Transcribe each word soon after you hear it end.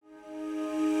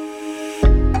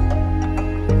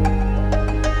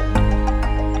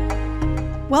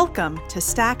Welcome to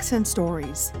Stacks and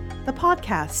Stories, the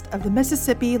podcast of the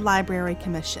Mississippi Library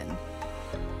Commission.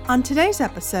 On today's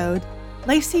episode,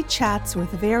 Lacey chats with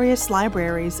various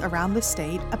libraries around the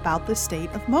state about the state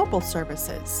of mobile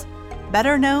services,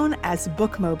 better known as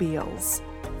bookmobiles.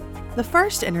 The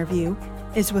first interview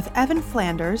is with Evan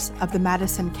Flanders of the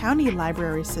Madison County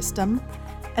Library System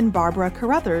and Barbara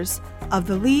Carruthers of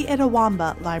the Lee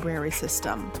Itawamba Library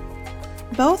System.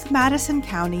 Both Madison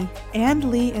County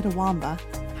and Lee Itawamba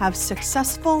have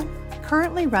successful,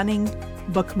 currently running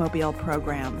bookmobile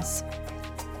programs.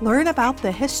 Learn about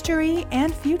the history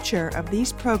and future of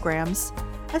these programs,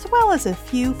 as well as a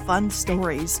few fun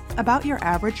stories about your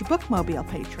average bookmobile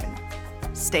patron.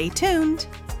 Stay tuned!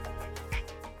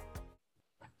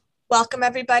 Welcome,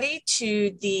 everybody,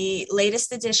 to the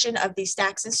latest edition of the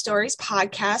Stacks and Stories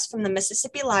podcast from the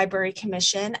Mississippi Library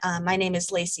Commission. My name is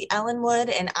Lacey Ellenwood,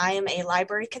 and I am a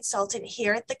library consultant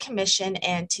here at the Commission.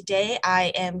 And today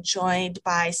I am joined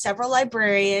by several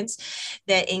librarians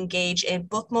that engage in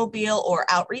bookmobile or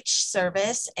outreach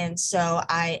service. And so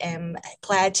I am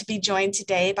glad to be joined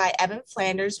today by Evan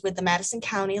Flanders with the Madison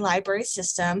County Library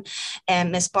System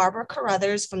and Miss Barbara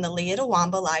Carruthers from the Lee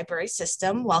Itawamba Library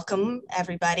System. Welcome,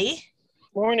 everybody.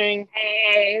 Morning.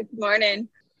 Hey, morning.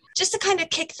 Just to kind of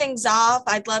kick things off,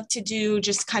 I'd love to do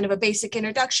just kind of a basic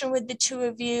introduction with the two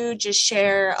of you, just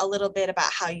share a little bit about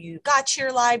how you got to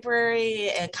your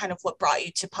library and kind of what brought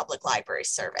you to public library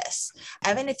service.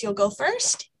 Evan, if you'll go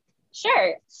first.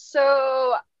 Sure.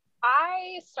 So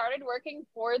I started working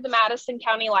for the Madison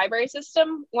County Library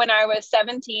System when I was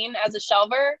 17 as a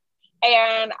shelver,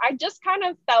 and I just kind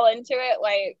of fell into it.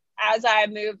 Like, as I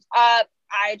moved up,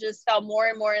 I just fell more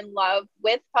and more in love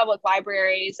with public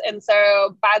libraries. And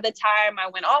so by the time I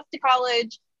went off to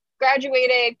college,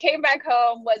 graduated, came back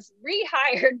home, was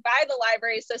rehired by the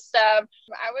library system,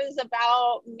 I was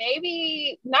about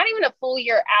maybe not even a full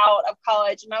year out of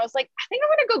college. And I was like, I think I'm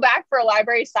going to go back for a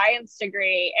library science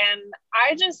degree. And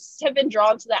I just have been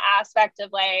drawn to the aspect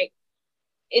of like,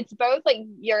 it's both like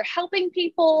you're helping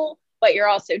people, but you're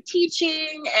also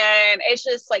teaching. And it's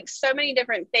just like so many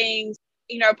different things.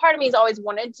 You know, part of me has always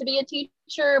wanted to be a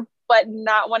teacher, but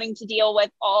not wanting to deal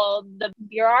with all the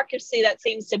bureaucracy that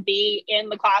seems to be in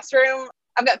the classroom.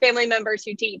 I've got family members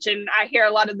who teach, and I hear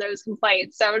a lot of those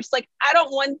complaints. So I'm just like, I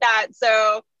don't want that.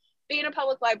 So being a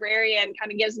public librarian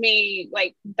kind of gives me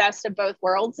like best of both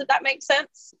worlds, if that makes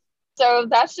sense. So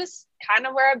that's just kind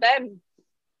of where I've been.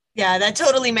 Yeah, that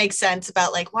totally makes sense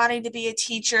about like wanting to be a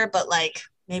teacher, but like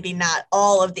maybe not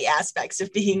all of the aspects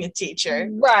of being a teacher.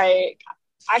 Right.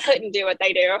 I couldn't do what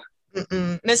they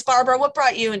do. Miss Barbara, what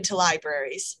brought you into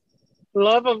libraries?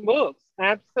 Love of books.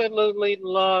 Absolutely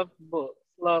love books.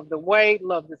 Love the weight,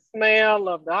 love the smell,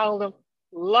 love the all of them.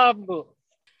 Love books.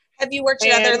 Have you worked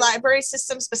in other library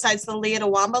systems besides the Lee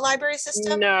Itawamba Library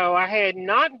System? No, I had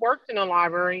not worked in a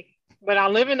library, but I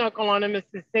live in Okolona,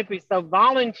 Mississippi, so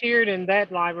volunteered in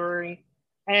that library.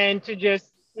 And to just,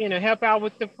 help out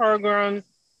with the programs,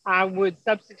 I would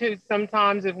substitute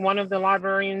sometimes if one of the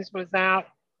librarians was out,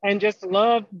 and just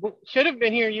love, should have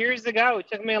been here years ago. It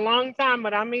took me a long time,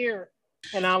 but I'm here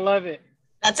and I love it.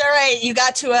 That's all right. You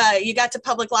got to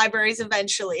public libraries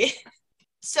eventually.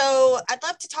 So I'd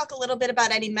love to talk a little bit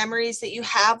about any memories that you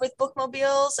have with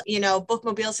bookmobiles.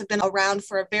 Bookmobiles have been around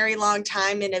for a very long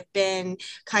time and have been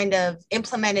kind of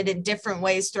implemented in different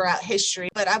ways throughout history.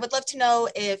 But I would love to know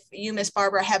if you, Miss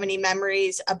Barbara, have any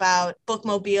memories about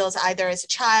bookmobiles, either as a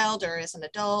child or as an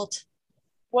adult.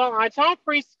 Well, I taught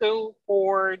preschool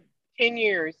for 10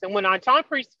 years. And when I taught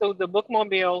preschool, the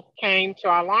bookmobile came to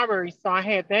our library. So I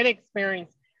had that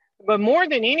experience. But more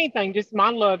than anything, just my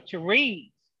love to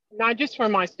read. Not just for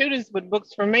my students, but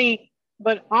books for me.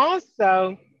 But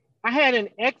also, I had an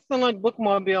excellent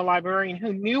bookmobile librarian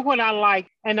who knew what I liked.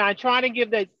 And I try to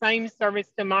give that same service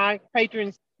to my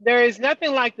patrons. There is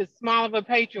nothing like the smile of a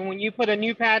patron when you put a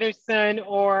new Patterson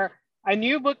or a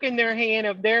new book in their hand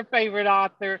of their favorite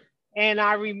author. And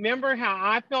I remember how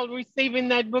I felt receiving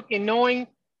that book and knowing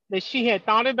that she had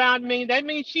thought about me. That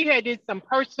means she had did some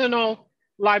personal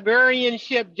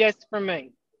librarianship just for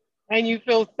me. And you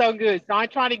feel so good. So I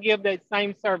try to give that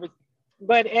same service.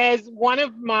 But as one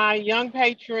of my young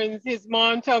patrons, his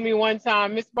mom told me one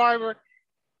time, Miss Barbara,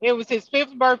 it was his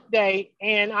 5th birthday,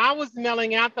 and I was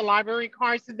mailing out the library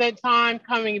cards at that time,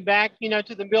 coming back,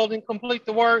 to the building, complete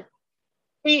the work.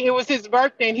 It was his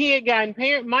birthday, and he had gotten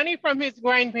money from his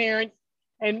grandparents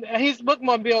and his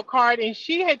bookmobile card, and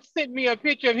she had sent me a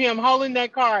picture of him holding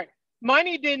that card.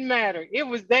 Money didn't matter. It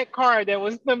was that card that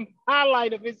was the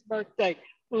highlight of his birthday.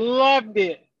 Loved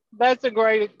it. That's a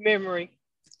great memory.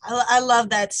 I love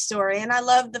that story. And I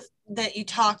love that you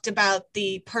talked about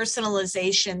the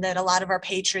personalization that a lot of our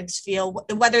patrons feel,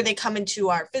 whether they come into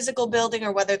our physical building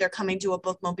or whether they're coming to a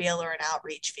bookmobile or an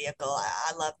outreach vehicle.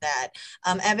 I love that.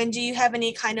 Evan, do you have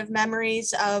any kind of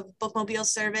memories of bookmobile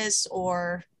service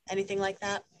or anything like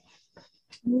that?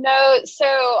 No,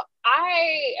 so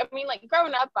I mean, like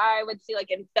growing up, I would see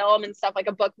like in film and stuff like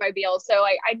a bookmobile. So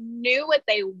like I knew what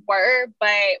they were, but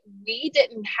we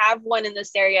didn't have one in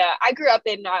this area. I grew up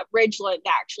in Ridgeland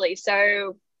actually,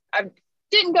 so I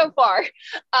didn't go far.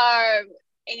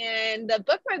 And the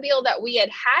bookmobile that we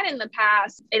had in the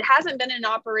past, it hasn't been in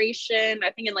operation,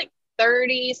 I think in like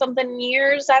 30 something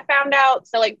years, I found out.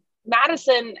 So like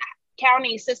Madison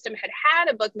County system had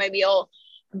a bookmobile,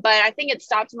 but I think it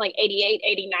stopped in like 88,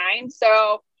 89.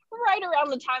 So right around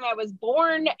the time I was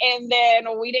born, and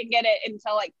then we didn't get it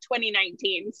until like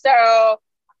 2019. So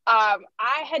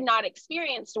I had not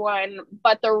experienced one,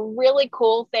 but the really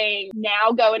cool thing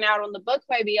now going out on the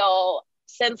bookmobile,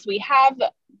 since we have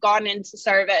gone into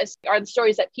service, are the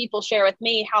stories that people share with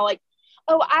me, how like,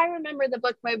 oh, I remember the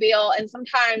bookmobile. And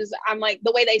sometimes I'm like,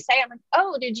 the way they say it, I'm like,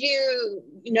 oh, did you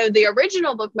know the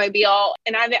original bookmobile?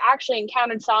 And I've actually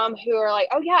encountered some who are like,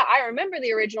 oh yeah, I remember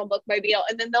the original bookmobile.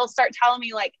 And then they'll start telling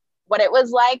me like what it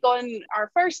was like on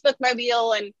our first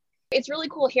bookmobile. And it's really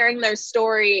cool hearing those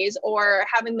stories, or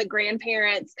having the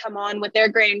grandparents come on with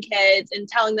their grandkids and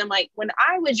telling them like, when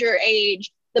I was your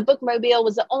age, the bookmobile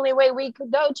was the only way we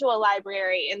could go to a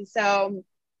library. And so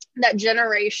that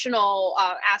generational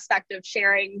aspect of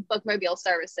sharing bookmobile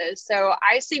services. So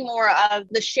I see more of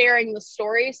the sharing the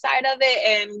story side of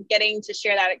it and getting to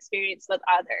share that experience with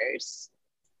others.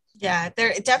 Yeah,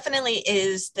 there definitely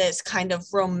is this kind of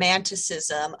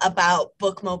romanticism about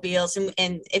bookmobiles.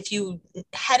 And if you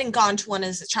hadn't gone to one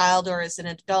as a child or as an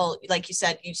adult, like you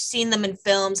said, you've seen them in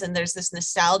films and there's this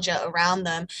nostalgia around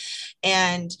them.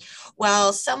 And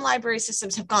while some library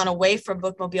systems have gone away from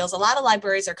bookmobiles, a lot of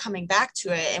libraries are coming back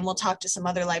to it. And we'll talk to some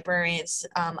other librarians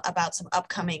about some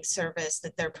upcoming service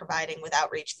that they're providing with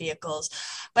outreach vehicles.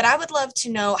 But I would love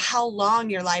to know how long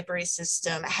your library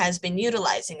system has been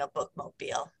utilizing a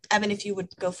bookmobile. Evan, if you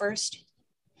would go first.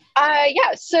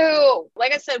 Yeah, so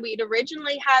like I said, we'd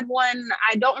originally had one.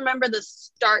 I don't remember the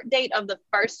start date of the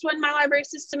first one my library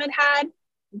system had,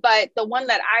 but the one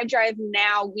that I drive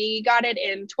now, we got it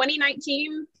in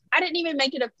 2019. I didn't even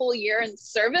make it a full year in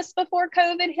service before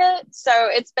COVID hit, so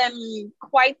it's been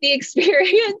quite the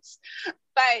experience.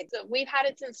 But we've had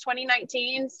it since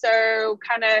 2019, so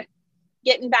kind of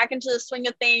getting back into the swing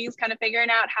of things, kind of figuring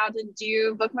out how to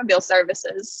do bookmobile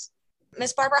services.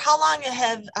 Miss Barbara, how long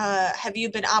have you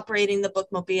been operating the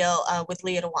bookmobile with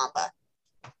Lee Itawamba?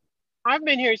 I've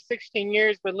been here 16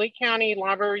 years, but Lee County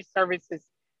Library Services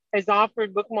has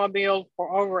offered bookmobile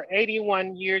for over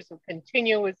 81 years of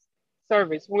continuous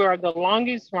service. We are the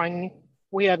longest running.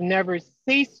 We have never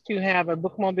ceased to have a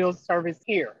bookmobile service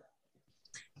here.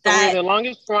 So we're the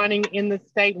longest running in the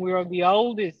state. We are the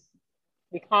oldest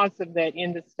because of that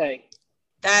in the state.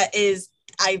 That is,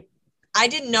 I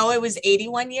didn't know it was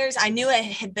 81 years. I knew it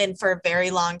had been for a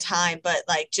very long time, but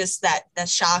like just that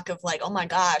shock of like, oh my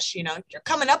gosh, you know, you're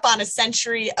coming up on a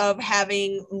century of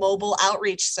having mobile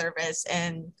outreach service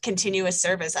and continuous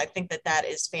service. I think that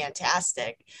is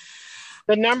fantastic.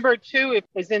 The number 2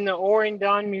 is in the Orrin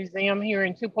Dunn Museum here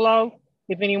in Tupelo,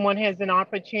 if anyone has an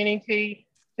opportunity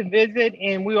to visit.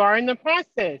 And we are in the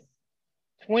process,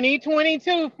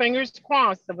 2022, fingers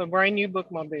crossed, of a brand new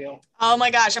bookmobile. Oh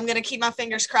my gosh, I'm going to keep my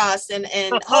fingers crossed, and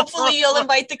hopefully you'll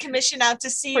invite the commission out to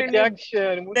see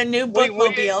the new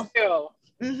bookmobile. We will.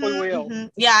 Mm-hmm.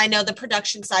 Yeah, I know the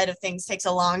production side of things takes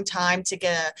a long time to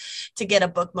get a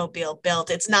bookmobile built.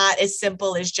 It's not as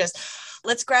simple as just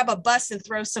let's grab a bus and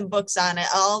throw some books on it.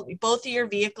 Both of your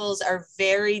vehicles are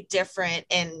very different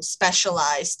and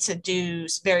specialized to do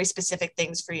very specific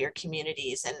things for your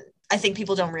communities. And I think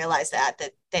people don't realize that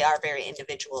they are very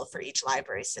individual for each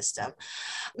library system.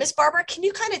 Miss Barbara, can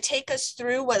you kind of take us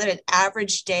through what an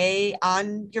average day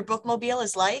on your bookmobile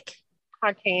is like?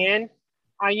 I can.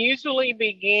 I usually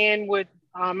begin with,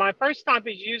 my first stop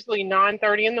is usually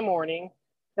 9:30 in the morning.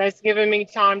 That's giving me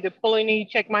time to pull in,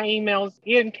 check my emails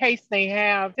in case they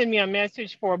send me a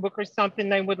message for a book or something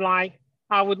they would like.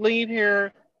 I would leave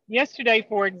here yesterday,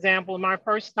 for example. My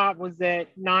first stop was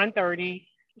at 9:30.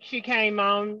 She came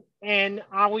on, and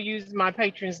I will use my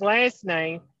patron's last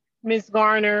name, Miss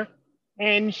Garner,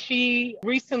 and she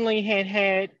recently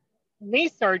had knee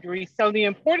surgery. So the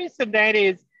importance of that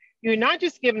is you're not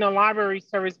just giving a library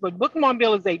service, but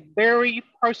bookmobile is a very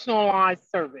personalized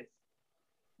service.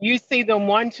 You see them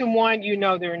one-to-one, you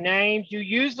know their names. You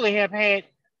usually have had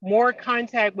more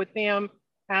contact with them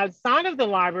outside of the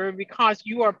library because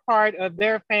you are part of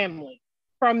their family.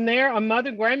 From there,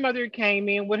 grandmother came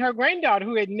in with her granddaughter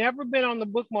who had never been on the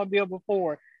bookmobile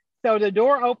before. So the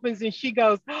door opens and she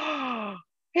goes, "Oh,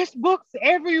 there's books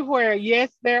everywhere." Yes,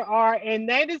 there are. And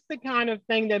that is the kind of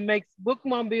thing that makes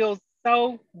bookmobiles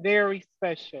so very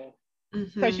special.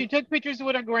 Mm-hmm. So she took pictures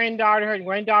with her granddaughter. Her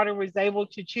granddaughter was able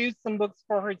to choose some books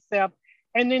for herself.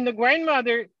 And then the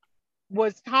grandmother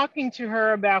was talking to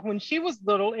her about when she was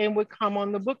little and would come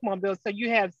on the bookmobile. So you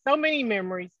have so many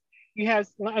memories. You have,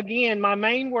 again, my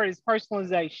main word is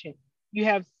personalization. You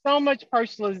have so much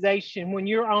personalization when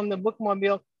you're on the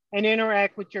bookmobile and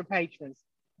interact with your patrons.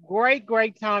 Great,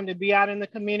 great time to be out in the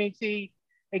community,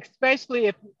 especially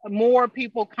if more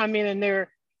people come in and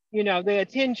they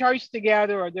attend church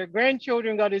together or their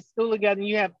grandchildren go to school together. And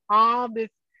you have all this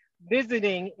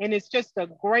visiting, and it's just a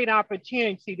great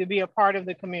opportunity to be a part of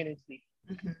the community.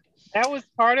 Mm-hmm. That was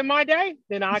part of my day.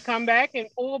 Then I come back and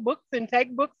pull books and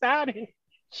take books out and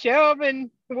shelve and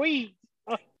weed.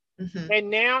 Mm-hmm. And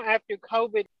now after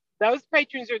COVID, those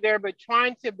patrons are there, but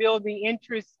trying to build the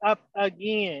interest up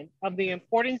again of the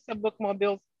importance of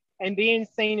bookmobiles and being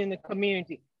seen in the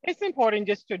community. It's important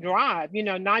just to drive,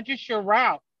 not just your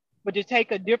route, but to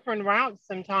take a different route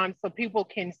sometimes so people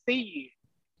can see you.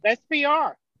 That's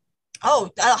PR.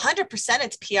 Oh, 100%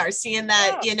 it's PR. Seeing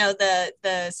that,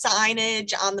 the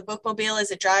signage on the bookmobile as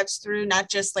it drives through, not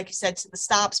just, like you said, to the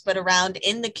stops, but around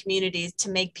in the communities to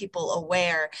make people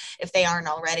aware, if they aren't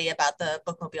already, about the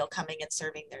bookmobile coming and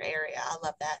serving their area. I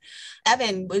love that.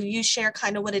 Evan, will you share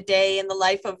kind of what a day in the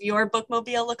life of your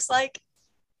bookmobile looks like?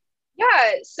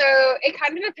 Yeah, so it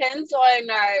kind of depends on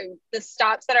the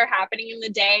stops that are happening in the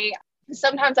day.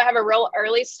 Sometimes I have a real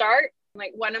early start.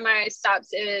 Like one of my stops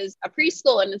is a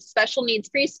preschool and a special needs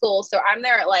preschool. So I'm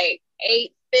there at like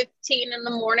 8:15 in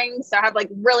the morning. So I have like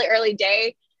really early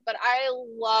day, but I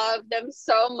love them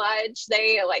so much.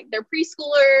 They're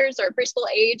preschoolers or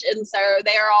preschool age. And so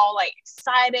they are all like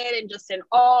excited and just in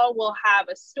awe. We'll have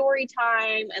a story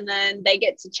time and then they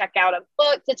get to check out a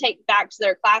book to take back to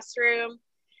their classroom.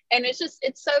 And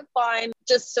it's so fun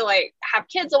just to like have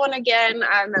kids on again.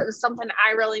 It was something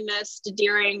I really missed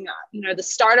during, the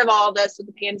start of all this with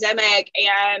the pandemic.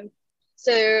 And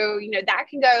so, that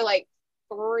can go like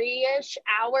 3-ish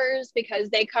hours because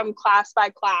they come class by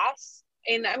class.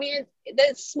 And I mean,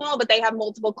 it's small, but they have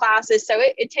multiple classes. So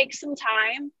it takes some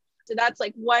time. So that's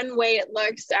like one way it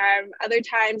looks. Other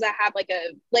times I have like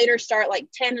a later start, like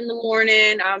 10 in the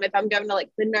morning. If I'm going to like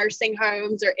the nursing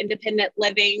homes or independent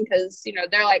living, because,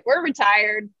 they're like, we're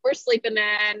retired, we're sleeping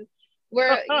in,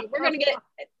 we're going to get,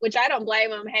 which I don't blame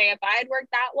them. Hey, if I had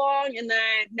worked that long and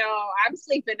then no, I'm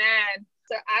sleeping in.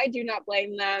 So I do not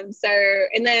blame them. So,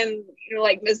 and then,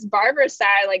 like Ms. Barbara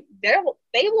said, like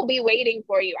they will be waiting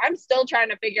for you. I'm still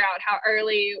trying to figure out how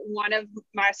early one of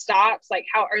my stops, like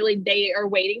how early they are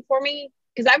waiting for me.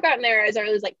 Because I've gotten there as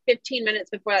early as like 15 minutes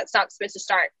before that stop's supposed to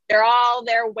start. They're all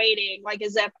there waiting, like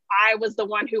as if I was the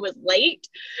one who was late.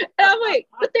 And I'm like,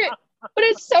 but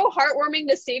it's so heartwarming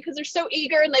to see because they're so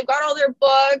eager and they've got all their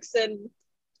books and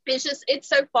it's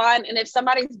so fun. And if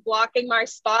somebody's blocking my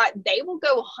spot, they will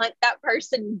go hunt that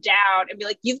person down and be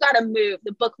like, you've got to move.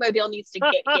 The bookmobile needs to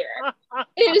get here.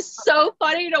 It is so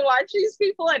funny to watch these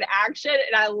people in action.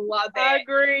 And I love it. I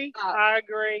agree.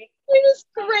 It is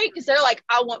great because they're like,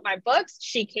 I want my books.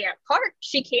 She can't park.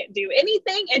 She can't do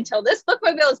anything until this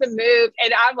bookmobile has been moved.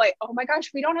 And I'm like, oh my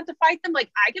gosh, we don't have to fight them.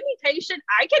 Like, I can be patient.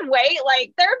 I can wait.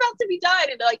 Like, they're about to be done.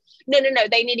 And they're like, no,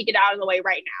 they need to get out of the way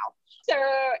right now. So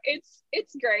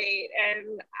it's great.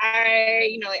 And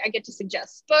I get to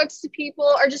suggest books to people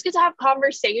or just get to have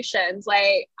conversations.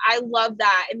 Like, I love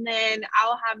that. And then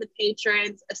I'll have the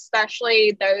patrons,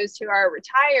 especially those who are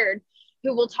retired,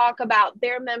 who will talk about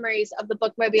their memories of the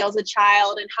bookmobile as a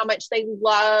child and how much they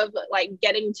love like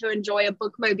getting to enjoy a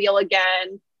bookmobile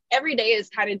again. Every day is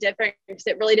kind of different because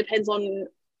it really depends on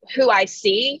who I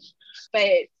see, but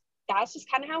that's just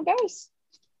kind of how it goes.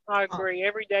 I agree.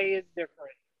 Every day is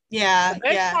different. Yeah. The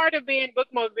best part of being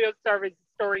bookmobile service is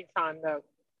story time, though.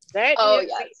 That is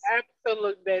the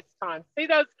absolute best time. See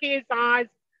those kids' eyes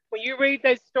when you read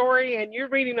that story and you're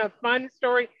reading a fun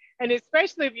story, and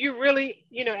especially if you're really,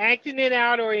 acting it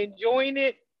out or enjoying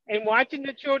it and watching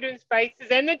the children's faces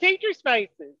and the teachers'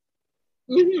 faces.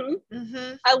 Mm-hmm.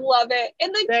 Mm-hmm. I love it.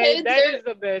 And the kids, that is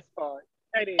the best part.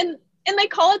 That is. And they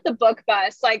call it the book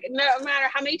bus. Like, no matter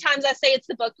how many times I say it's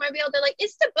the bookmobile, they're like,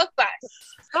 it's the book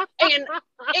bus. And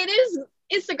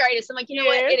it's the greatest. I'm like, you know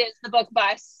what? It is the book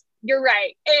bus. You're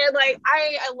right. And like,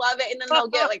 I love it. And then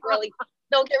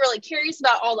they'll get really curious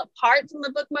about all the parts in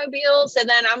the bookmobiles. And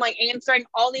then I'm like answering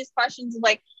all these questions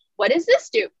like, what does this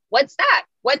do? What's that?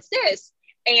 What's this?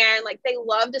 And like they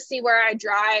love to see where I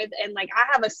drive, and like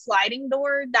I have a sliding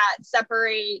door that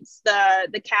separates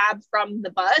the cab from the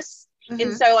bus.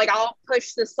 And so like I'll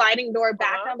push the sliding door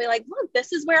back and I'll be like, look,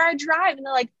 this is where I drive. And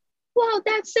they're like, whoa,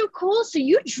 that's so cool. So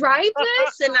you drive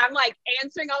this? And I'm like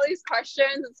answering all these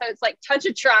questions. And so it's like touch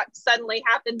a truck suddenly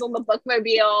happens on the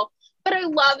bookmobile. But I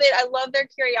love it. I love their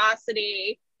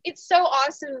curiosity. It's so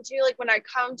awesome too. Like when I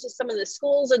come to some of the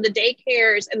schools or the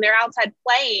daycares and they're outside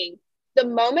playing, the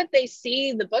moment they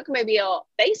see the bookmobile,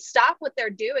 they stop what they're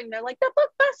doing. They're like, the book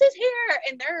bus is here.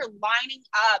 And they're lining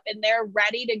up and they're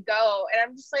ready to go. And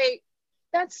I'm just like,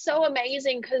 that's so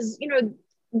amazing. Cause you know,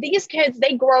 these kids,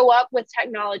 they grow up with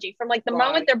technology from like the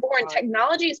moment they're born.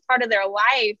 Technology is part of their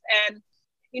life. And,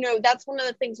 you know, that's one of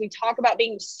the things we talk about,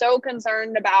 being so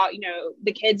concerned about, you know,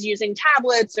 the kids using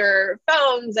tablets or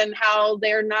phones and how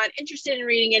they're not interested in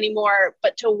reading anymore.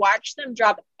 But to watch them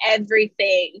drop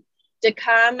everything to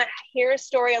come hear a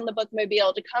story on the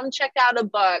bookmobile, to come check out a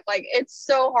book, like it's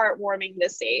so heartwarming to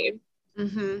see.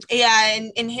 Mm-hmm. Yeah,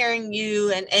 and hearing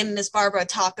you and Miss Barbara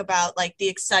talk about like the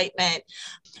excitement,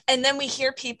 and then we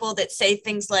hear people that say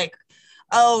things like,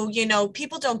 oh, you know,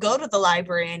 people don't go to the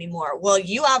library anymore. Well,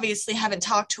 you obviously haven't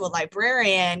talked to a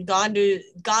librarian, gone to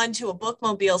a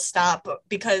bookmobile stop,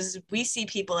 because we see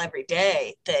people every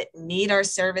day that need our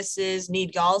services,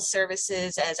 need y'all's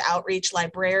services as outreach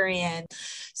librarian.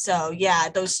 So yeah,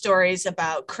 those stories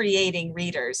about creating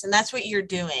readers, and that's what you're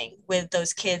doing with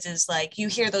those kids, is like you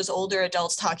hear those older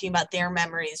adults talking about their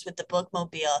memories with the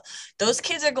bookmobile. Those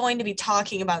kids are going to be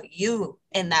talking about you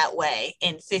in that way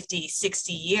in 50,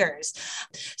 60 years.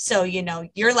 So, you know,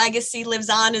 your legacy lives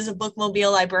on as a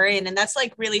bookmobile librarian. And that's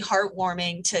like really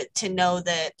heartwarming to know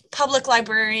that public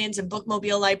librarians and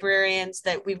bookmobile librarians,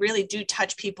 that we really do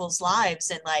touch people's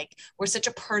lives. And like, we're such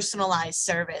a personalized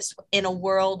service in a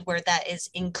world where that is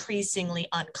increasingly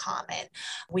uncommon.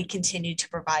 We continue to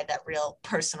provide that real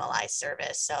personalized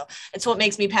service. So it's what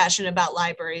makes me passionate about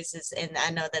libraries and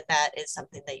I know that that is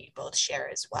something that you both share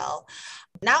as well.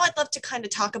 Now I'd love to kind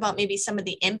of talk about maybe some of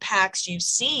the impacts you've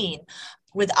seen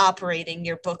with operating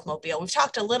your bookmobile. We've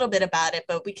talked a little bit about it,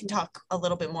 but we can talk a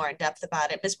little bit more in depth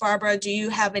about it. Ms. Barbara, do you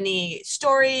have any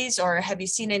stories or have you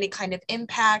seen any kind of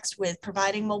impacts with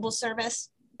providing mobile service?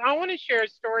 I want to share a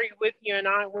story with you. And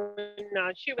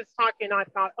when she was talking, I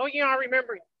thought, oh yeah, I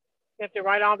remember. You have to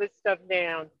write all this stuff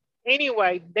down.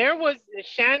 Anyway, there was the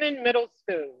Shannon Middle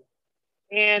School.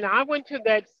 And I went to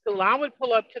that school. I would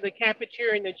pull up to the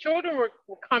cafeteria and the children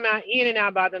would come out in and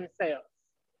out by themselves.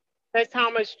 That's how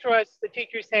much trust the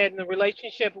teachers had in the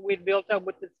relationship we'd built up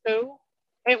with the school.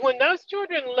 And when those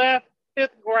children left 5th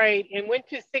grade and went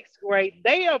to 6th grade,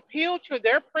 they appealed to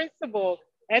their principal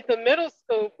at the middle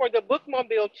school for the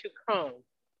bookmobile to come.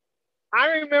 I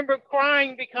remember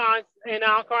crying because, and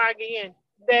I'll cry again,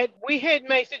 that we had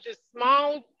made such a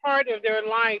small part of their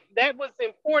life that was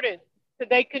important, that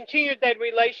they continued that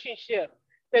relationship,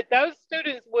 that those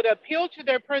students would appeal to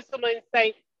their principal and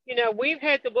say, you know, we've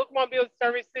had the bookmobile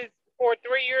services for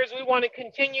 3 years. We want to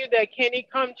continue that. Can he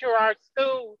come to our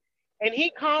school? And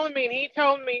he called me and he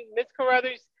told me, Ms.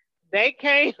 Carruthers, they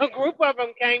came, a group of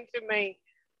them came to me.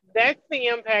 That's the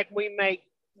impact we make,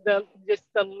 just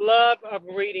the love of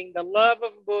reading, the love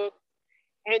of books,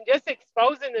 and just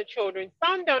exposing the children.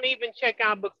 Some don't even check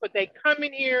out books, but they come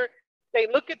in here, they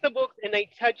look at the books and they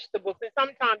touch the books. And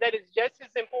sometimes that is just as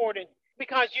important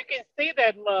because you can see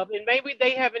that love. And maybe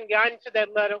they haven't gotten to that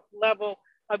level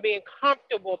of being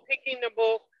comfortable picking the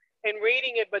book and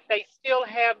reading it, but they still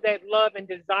have that love and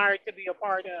desire to be a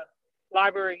part of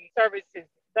library services.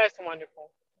 That's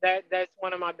wonderful. That's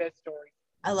one of my best stories.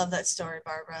 I love that story,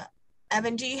 Barbara.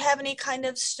 Evan, do you have any kind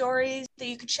of stories that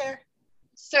you could share?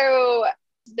 So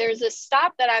there's a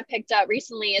stop that I picked up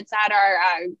recently. It's at our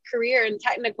career and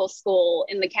technical school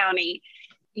in the county.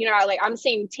 You know, like I'm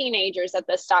seeing teenagers at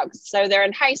this stop. So they're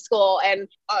in high school. And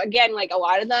again, like a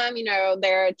lot of them, you know,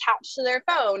 they're attached to their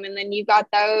phone. And then you've got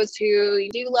those who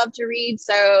do love to read.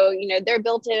 So, you know, they're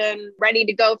built in, ready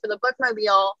to go for the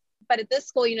bookmobile. But at this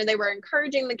school, you know, they were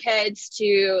encouraging the kids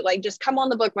to like just come on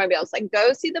the bookmobiles, like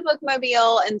go see the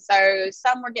bookmobile. And so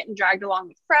some were getting dragged along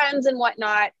with friends and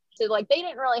whatnot. So like they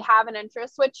didn't really have an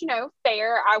interest, which, you know,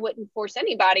 fair. I wouldn't force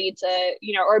anybody to,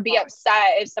 you know, or be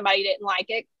upset if somebody didn't like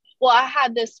it. Well, I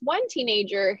had this one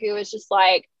teenager who was just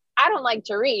like, I don't like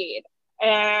to read.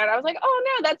 And I was like, oh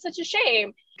no, that's such a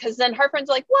shame. Because then her friends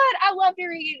are like, what? I love to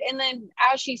read. And then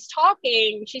as she's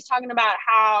talking about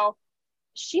how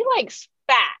she likes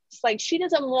facts. Like she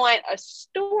doesn't want a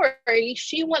story.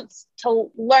 She wants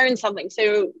to learn something.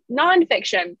 So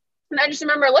nonfiction. And I just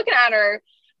remember looking at her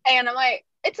and I'm like,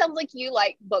 it sounds like you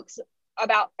like books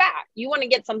about fat. You want to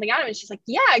get something out of it. And she's like,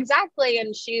 yeah, exactly.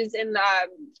 And she's in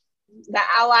the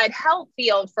allied health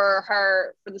field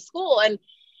for the school. And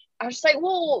I was just like,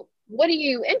 well, what are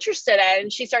you interested in?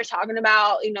 And she starts talking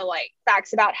about, like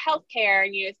facts about healthcare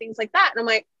and, things like that. And I'm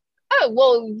like, oh,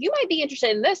 well, you might be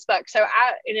interested in this book.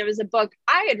 And it was a book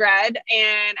I had read,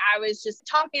 and I was just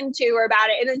talking to her about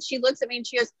it. And then she looks at me and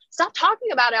she goes, stop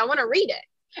talking about it. I want to read it.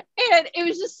 And it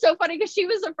was just so funny because she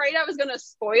was afraid I was going to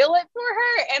spoil it for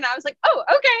her. And I was like, oh,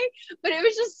 okay. But it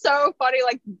was just so funny,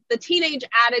 like the teenage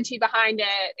attitude behind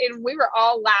it. And we were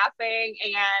all laughing,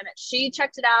 and she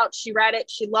checked it out. She read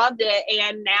it. She loved it.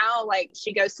 And now like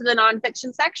she goes to the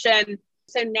nonfiction section.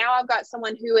 So now I've got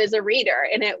someone who is a reader.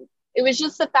 And it was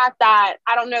just the fact that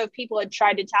I don't know if people had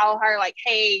tried to tell her like,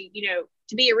 hey,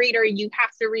 to be a reader, you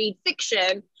have to read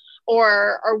fiction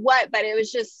or what, but it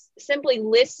was just simply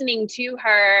listening to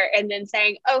her and then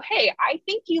saying, oh, hey, I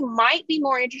think you might be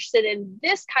more interested in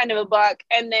this kind of a book.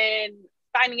 And then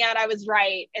finding out I was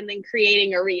right and then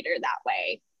creating a reader that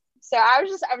way. So I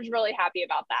was really happy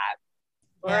about that.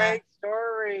 Great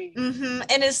story. Mm-hmm.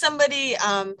 And as somebody,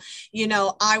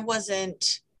 I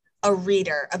wasn't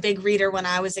a big reader when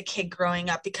I was a kid growing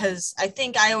up, because I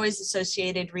think I always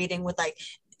associated reading with like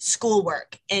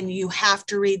schoolwork and you have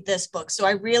to read this book. So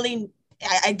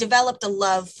I developed a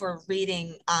love for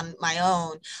reading on my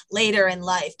own later in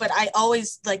life, but I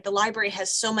always like the library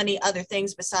has so many other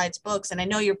things besides books. And I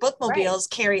know your bookmobiles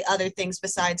carry other things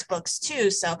besides books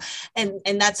too. So, and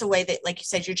that's a way that, like you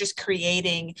said, you're just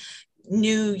creating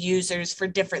new users for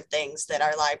different things that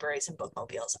our libraries and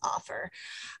bookmobiles offer.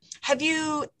 Have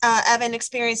you, Evan,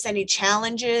 experienced any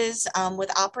challenges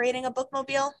with operating a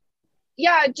bookmobile?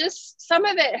 Yeah, just some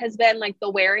of it has been like the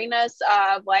wariness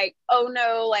of like, oh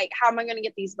no, like how am I going to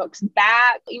get these books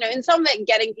back? And some of it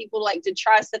getting people like to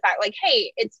trust the fact like,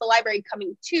 hey, it's the library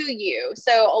coming to you.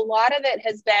 So a lot of it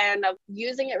has been of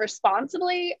using it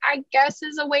responsibly, I guess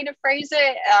is a way to phrase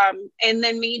it. And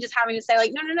then me just having to say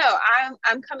like, no,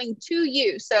 I'm coming to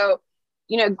you. So,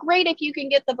 great if you can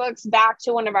get the books back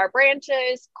to one of our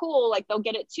branches, cool, like they'll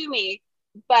get it to me.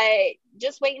 But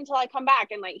just wait until I come back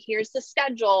and like, here's the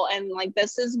schedule. And like,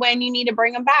 this is when you need to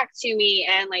bring them back to me.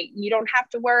 And like, you don't have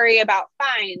to worry about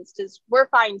fines because we're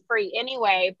fine free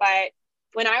anyway. But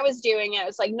when I was doing it,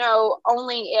 it's like, no,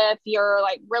 only if you're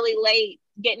like really late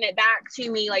getting it back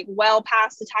to me, like well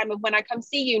past the time of when I come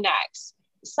see you next.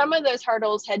 Some of those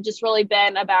hurdles had just really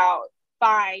been about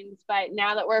fines. But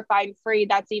now that we're fine free,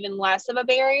 that's even less of a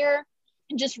barrier.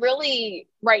 Just really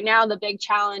right now, the big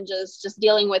challenge is just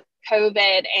dealing with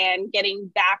COVID and getting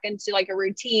back into like a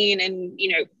routine and,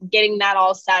 getting that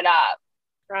all set up.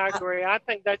 I agree. I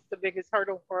think that's the biggest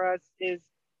hurdle for us is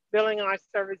building our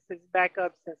services back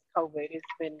up since COVID. It's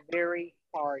been very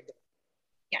hard.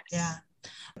 Yes. Yeah.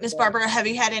 Ms. Barbara, have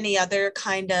you had any other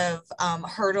kind of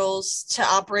hurdles to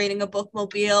operating a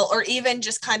bookmobile, or even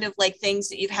just kind of like things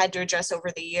that you've had to address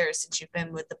over the years since you've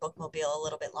been with the bookmobile a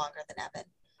little bit longer than Evan?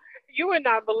 You would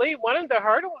not believe one of the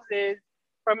hurdles is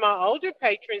for my older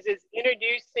patrons is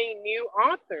introducing new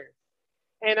authors.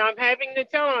 And I'm having to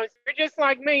tell them, you're just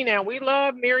like me now. We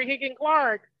love Mary Higgins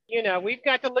Clark. We've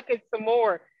got to look at some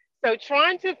more. So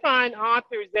trying to find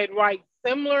authors that write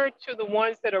similar to the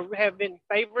ones that have been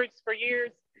favorites for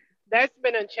years, that's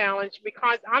been a challenge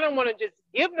because I don't want to just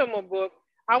give them a book.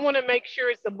 I want to make sure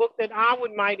it's a book that I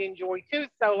might enjoy too.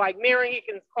 So like Mary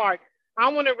Higgins Clark, I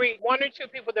want to read one or two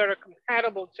people that are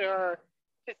compatible to her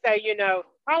to say,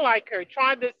 I like her.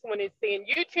 Try this one and see. And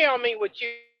you tell me what you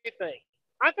think.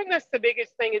 I think that's the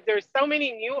biggest thing is there's so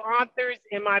many new authors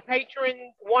and my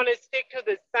patrons want to stick to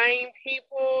the same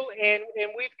people and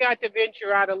we've got to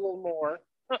venture out a little more.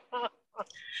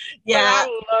 Yeah. But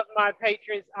I love my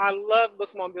patrons. I love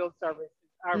bookmobile services.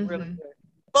 I really do.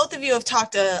 Both of you have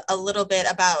talked a little bit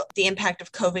about the impact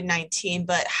of COVID-19,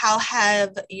 but how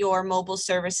have your mobile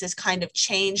services kind of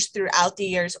changed throughout the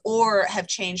years or have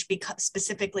changed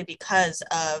specifically because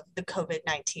of the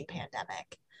COVID-19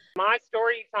 pandemic? My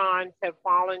story times have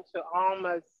fallen to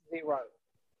almost zero.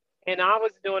 And I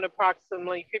was doing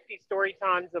approximately 50 story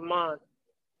times a month.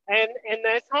 And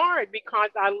that's hard because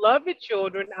I love the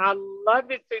children. I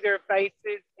love it through their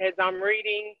faces as I'm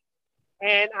reading.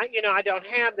 And I don't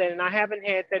have that, and I haven't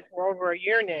had that for over a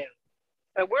year now.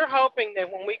 But we're hoping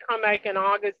that when we come back in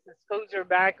August, the schools are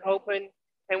back open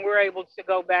and we're able to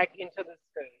go back into the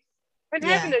schools. And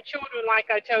having the children, like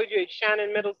I told you, at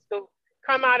Shannon Middle School,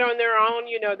 come out on their own,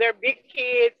 they're big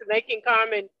kids and they can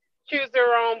come and choose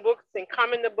their own books and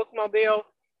come in the bookmobile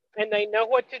and they know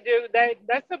what to do.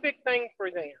 That's a big thing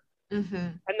for them. Mm-hmm.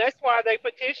 And that's why they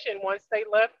petitioned once they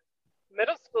left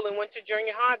middle school and went to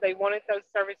junior high. They wanted those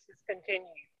services continued.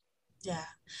 Yeah.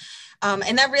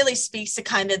 And that really speaks to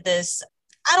kind of this,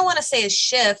 I don't want to say a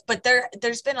shift, but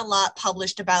there's been a lot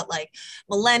published about like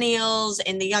millennials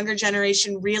and the younger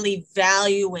generation really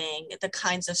valuing the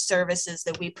kinds of services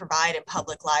that we provide in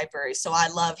public libraries. So I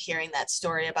love hearing that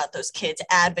story about those kids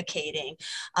advocating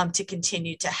to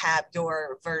continue to have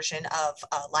your version of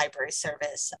library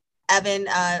service. Evan,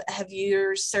 have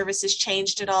your services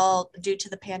changed at all due to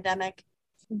the pandemic?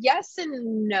 Yes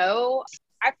and no.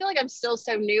 I feel like I'm still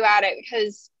so new at it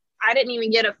because I didn't even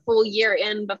get a full year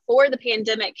in before the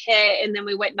pandemic hit. And then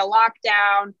we went into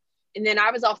lockdown. And then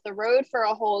I was off the road for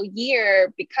a whole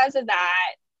year because of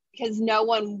that, because no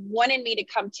one wanted me to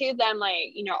come to them.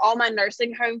 Like, you know, all my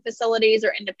nursing home facilities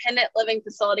or independent living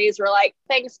facilities were like,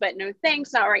 thanks, but no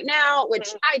thanks, not right now, which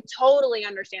I totally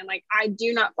understand. Like, I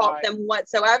do not fault them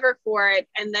whatsoever for it.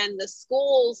 And then the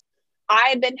schools, I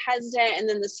had been hesitant. And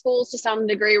then the schools to some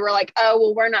degree were like, oh,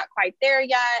 well, we're not quite there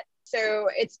yet. So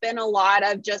it's been a lot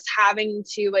of just having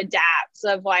to adapt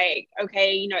of like,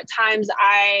 okay, you know, at times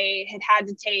I had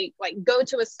to go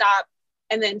to a stop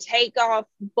and then take off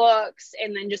books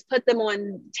and then just put them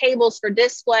on tables for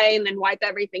display and then wipe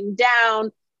everything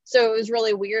down. So it was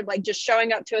really weird, like just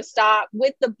showing up to a stop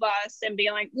with the bus and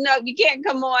being like, no, you can't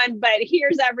come on, but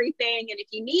here's everything. And if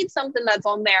you need something that's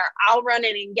on there, I'll run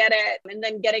in and get it. And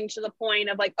then getting to the point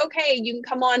of like, okay, you can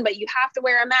come on, but you have to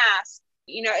wear a mask.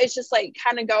 You know, it's just like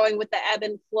kind of going with the ebb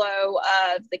and flow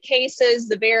of the cases,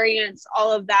 the variants,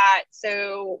 all of that.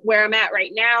 So where I'm at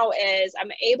right now is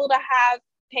I'm able to have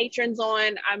patrons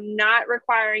on. I'm not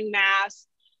requiring masks,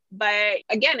 but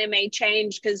again, it may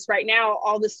change because right now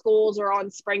all the schools are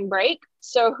on spring break.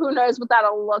 So who knows what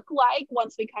that'll look like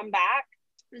once we come back.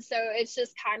 So it's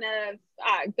just kind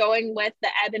of going with the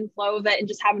ebb and flow of it and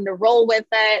just having to roll with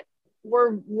it.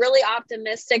 We're really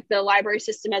optimistic, the library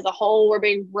system as a whole, we're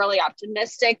being really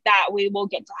optimistic that we will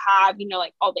get to have, you know,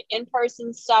 like all the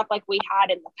in-person stuff like we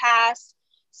had in the past.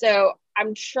 So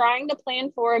I'm trying to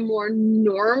plan for a more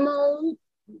normal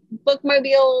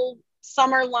bookmobile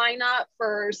summer lineup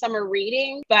for summer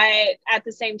reading. But at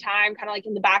the same time, kind of like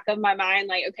in the back of my mind,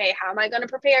 like, okay, how am I going to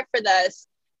prepare for this?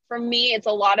 For me, it's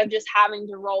a lot of just having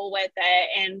to roll with it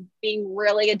and being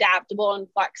really adaptable and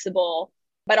flexible,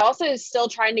 but also still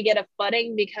trying to get a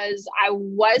footing because I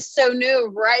was so new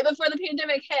right before the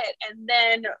pandemic hit. And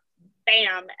then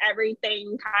bam,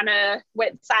 everything kind of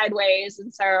went sideways.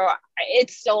 And so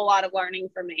it's still a lot of learning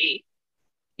for me.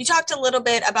 You talked a little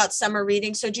bit about summer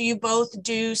reading. So do you both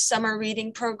do summer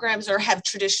reading programs or have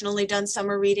traditionally done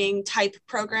summer reading type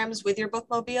programs with your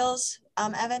bookmobiles,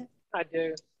 Evan? I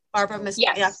do. Barbara, Miss?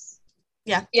 Yes.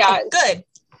 Yeah. Yeah. Oh, good.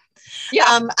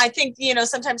 Yeah. I think, you know,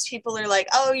 sometimes people are like,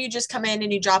 oh, you just come in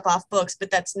and you drop off books, but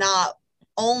that's not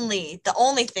the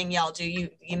only thing y'all do.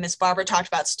 You Miss Barbara talked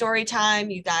about story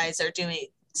time. You guys are doing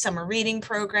summer reading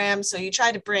programs. So you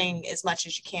try to bring as much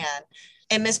as you can.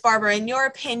 And Miss Barbara, in your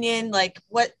opinion, like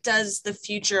what does the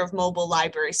future of mobile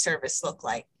library service look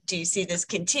like? Do you see this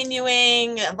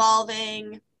continuing,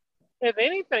 evolving? If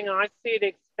anything, I see it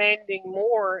expanding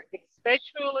more,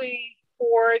 especially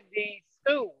for the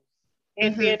schools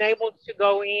and being able to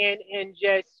go in and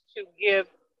just to give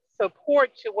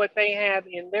support to what they have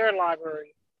in their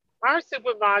library. Our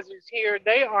supervisors here,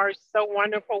 they are so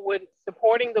wonderful with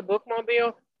supporting the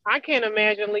bookmobile. I can't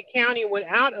imagine Lee County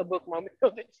without a bookmobile,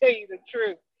 to tell you the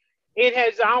truth. It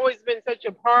has always been such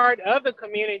a part of the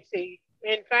community.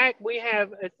 In fact, we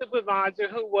have a supervisor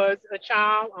who was a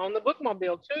child on the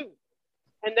bookmobile too.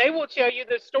 And they will tell you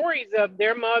the stories of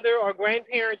their mother or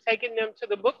grandparents taking them to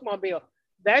the bookmobile.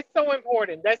 That's so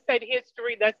important. That's that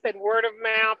history. That's that word of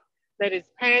mouth that is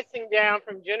passing down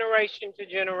from generation to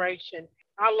generation.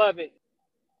 I love it.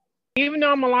 Even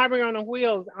though I'm a library on the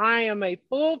wheels, I am a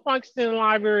full functioning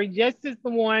library, just as the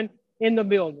one in the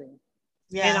building.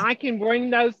 Yeah. And I can bring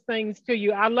those things to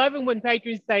you. I love it when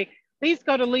patrons say, please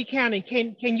go to Lee County.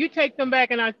 Can you take them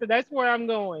back? And I said, that's where I'm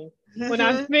going. When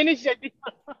I finish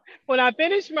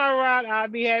my route, I'll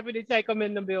be happy to take them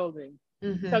in the building.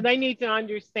 So they need to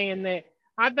understand that.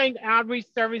 I think outreach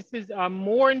services are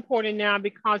more important now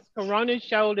because Corona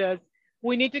showed us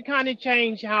we need to kind of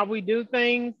change how we do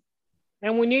things.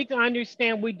 And we need to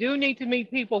understand we do need to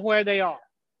meet people where they are.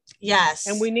 Yes.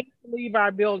 And we need to leave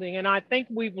our building. And I think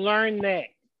we've learned that.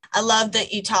 I love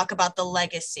that you talk about the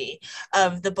legacy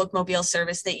of the bookmobile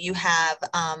service that you have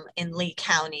in Lee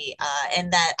County,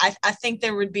 and that I think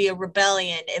there would be a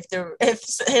rebellion if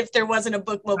there wasn't a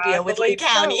bookmobile with Lee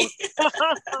County. So.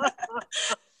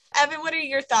 Evan, what are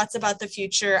your thoughts about the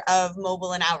future of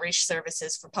mobile and outreach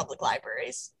services for public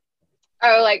libraries?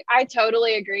 Oh, like I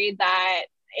totally agree that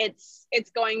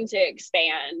it's going to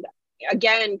expand.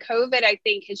 Again, COVID, I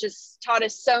think, has just taught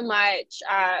us so much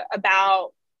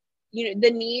about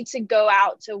the need to go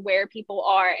out to where people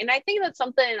are. And I think that's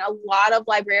something a lot of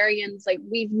librarians, like,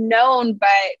 we've known, but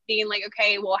being like,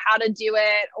 okay, well, how to do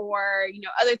it, or,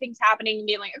 other things happening and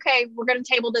being like, okay, we're going to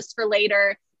table this for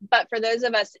later. But for those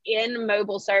of us in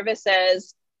mobile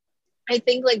services, I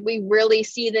think like we really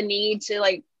see the need to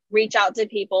like reach out to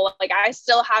people. Like, I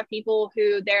still have people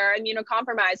who they're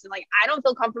immunocompromised and like, I don't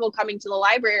feel comfortable coming to the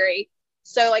library.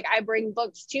 So like, I bring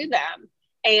books to them.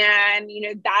 And,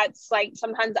 that's like,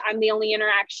 sometimes I'm the only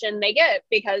interaction they get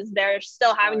because they're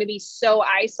still having to be so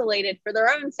isolated for their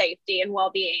own safety and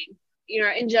well-being.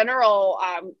 In general,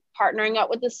 partnering up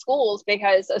with the schools,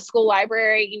 because a school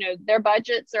library, their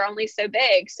budgets are only so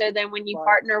big. So then when you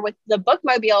partner with the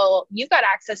Bookmobile, you've got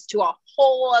access to a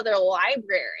whole other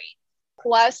library,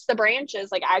 plus the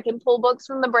branches. Like, I can pull books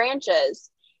from the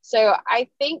branches. So I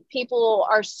think people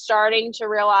are starting to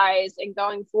realize, and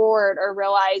going forward are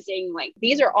realizing, like,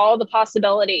 these are all the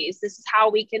possibilities. This is how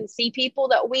we can see people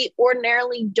that we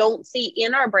ordinarily don't see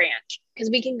in our branch, because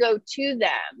we can go to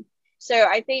them. So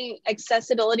I think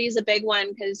accessibility is a big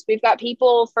one, because we've got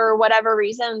people, for whatever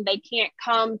reason, they can't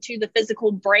come to the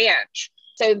physical branch.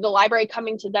 So the library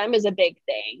coming to them is a big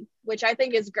thing, which I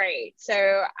think is great. So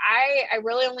I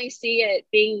really only see it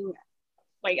being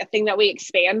like a thing that we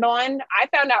expand on. I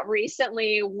found out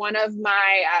recently, one of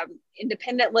my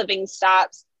independent living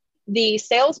stops, the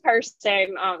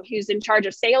salesperson who's in charge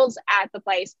of sales at the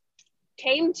place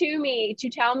came to me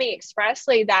to tell me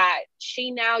expressly that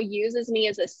she now uses me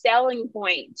as a selling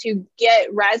point to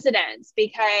get residents,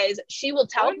 because she will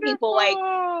tell people like,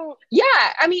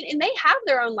 yeah, I mean, and they have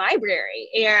their own library.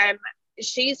 And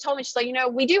she's told me, she's like,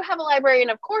 we do have a library,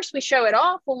 and of course we show it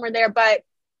off when we're there, but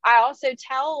I also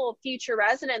tell future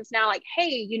residents now, like,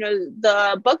 hey,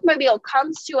 the Bookmobile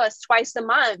comes to us twice a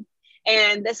month,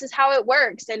 and this is how it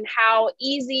works, and how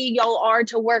easy y'all are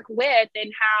to work with,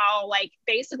 and how, like,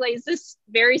 basically it's this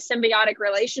very symbiotic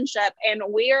relationship, and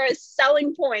we're a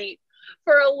selling point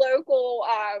for a local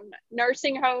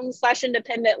nursing home /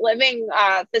 independent living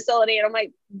facility. And I'm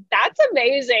like, that's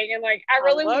amazing. And like, I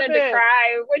really wanted to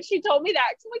cry when she told me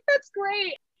that. So I'm like, that's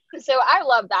great. So I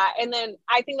love that. And then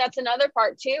I think that's another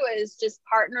part too, is just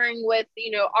partnering with,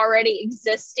 already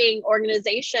existing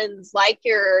organizations like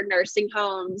your nursing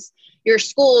homes, your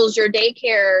schools, your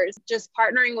daycares, just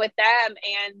partnering with them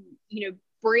and,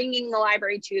 bringing the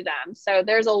library to them. So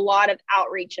there's a lot of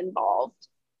outreach involved.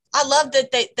 I love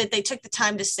that they took the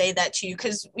time to say that to you,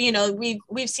 because,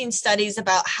 we've seen studies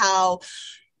about how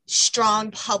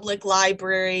strong public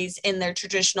libraries in their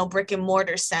traditional brick and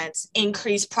mortar sense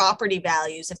increase property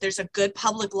values. If there's a good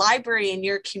public library in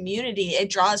your community, it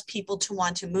draws people to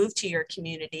want to move to your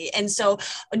community. And so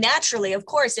naturally, of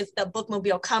course, if the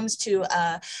Bookmobile comes to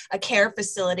a care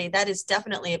facility, that is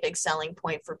definitely a big selling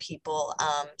point for people.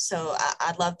 So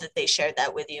I love that they shared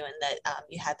that with you, and that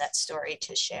you had that story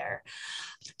to share.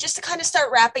 Just to kind of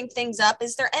start wrapping things up,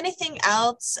 is there anything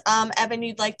else, Evan,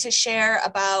 you'd like to share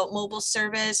about mobile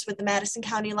service with the Madison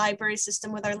County Library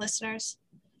System with our listeners?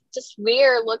 Just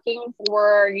we're looking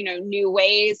for, new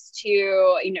ways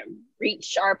to,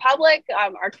 reach our public,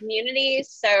 our communities.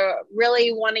 So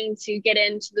really wanting to get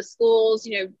into the schools,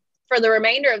 for the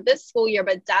remainder of this school year,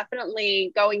 but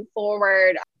definitely going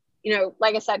forward.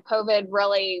 Like I said, COVID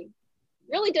really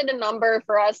did a number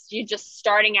for us, just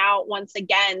starting out once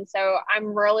again. So I'm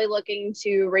really looking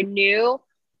to renew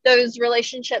those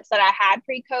relationships that I had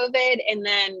pre-COVID, and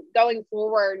then going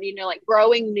forward, like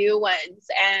growing new ones.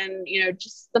 And,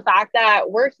 just the fact that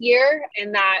we're here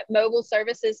and that mobile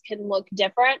services can look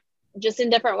different, just in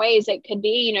different ways. It could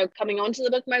be, coming onto the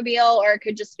Bookmobile, or it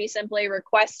could just be simply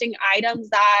requesting items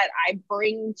that I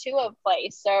bring to a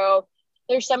place. So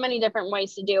there's so many different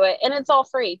ways to do it, and it's all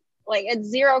free. Like, it's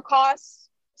zero cost.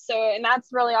 So, and that's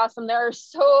really awesome. There are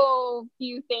so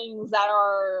few things that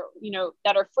are,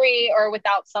 that are free or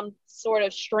without some sort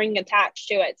of string attached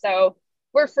to it. So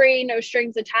we're free, no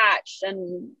strings attached,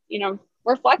 and,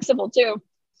 we're flexible too.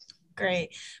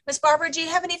 Great. Ms. Barber, do you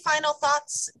have any final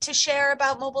thoughts to share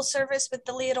about mobile service with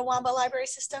the Leah Toowoomba Library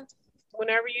System?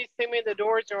 Whenever you see me, the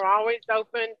doors are always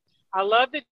open. I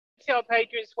love to tell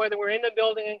patrons, whether we're in the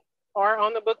building or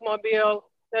on the Bookmobile,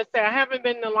 they'll say, I haven't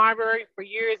been in the library for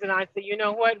years. And I say, you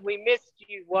know what? We missed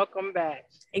you. Welcome back.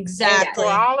 Exactly.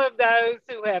 And for all of those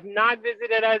who have not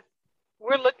visited us,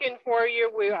 we're looking for you.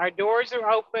 Our doors are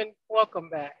open. Welcome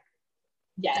back.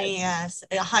 Yes,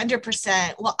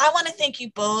 100%. Well, I want to thank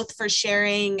you both for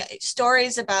sharing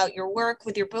stories about your work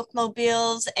with your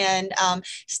Bookmobiles, and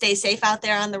stay safe out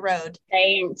there on the road.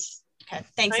 Thanks. Okay.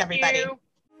 Thanks, everybody. You.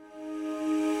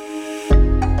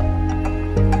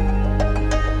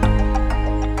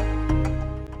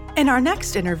 In our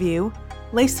next interview,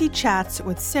 Lacey chats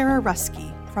with Sarah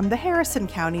Ruskey from the Harrison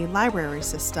County Library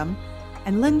System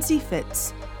and Lindsay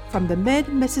Fitz from the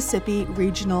Mid-Mississippi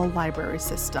Regional Library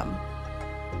System.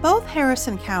 Both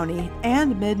Harrison County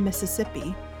and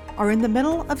Mid-Mississippi are in the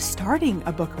middle of starting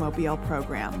a bookmobile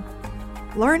program.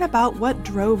 Learn about what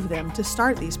drove them to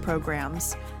start these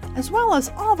programs, as well as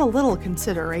all the little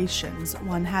considerations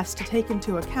one has to take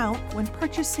into account when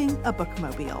purchasing a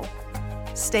bookmobile.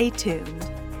 Stay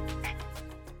tuned.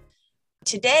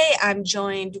 Today, I'm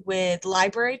joined with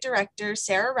Library Director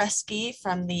Sarah Ruskey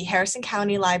from the Harrison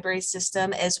County Library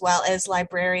System, as well as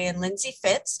librarian Lindsay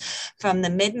Fitz from the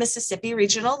Mid-Mississippi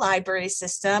Regional Library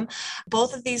System.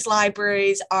 Both of these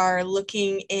libraries are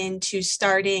looking into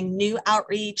starting new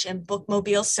outreach and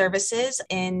bookmobile services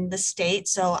in the state,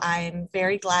 so I'm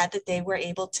very glad that they were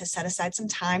able to set aside some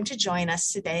time to join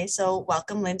us today. So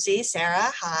welcome, Lindsay.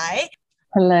 Sarah, hi.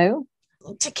 Hello.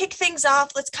 To kick things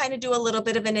off, let's kind of do a little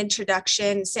bit of an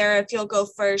introduction. Sarah, if you'll go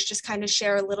first, just kind of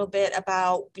share a little bit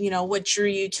about, what drew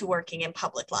you to working in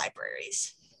public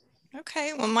libraries.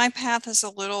 Okay, well, my path is a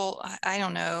little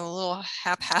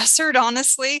haphazard,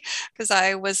 honestly, because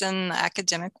I was in the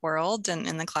academic world and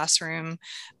in the classroom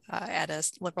at a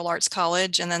liberal arts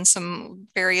college, and then some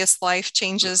various life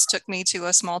changes took me to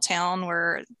a small town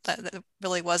where that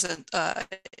really wasn't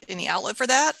any outlet for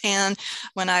that. And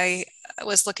when I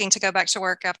was looking to go back to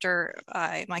work after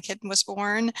my kid was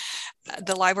born,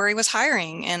 the library was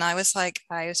hiring, and I was like,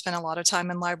 I spent a lot of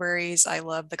time in libraries. I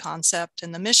love the concept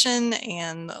and the mission,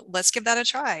 and let's give that a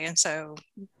try. And so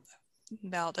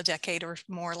about a decade or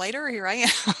more later, here I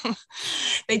am.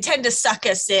 They tend to suck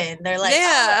us in. They're like,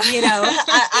 yeah.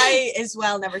 I as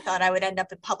well never thought I would end up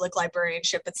in public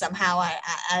librarianship, but somehow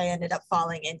I ended up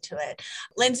falling into it.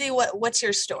 Lindsay, what's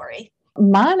your story?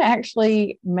 Mine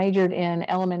actually majored in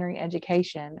elementary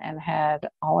education and had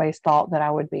always thought that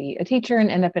I would be a teacher and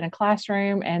end up in a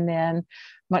classroom. And then,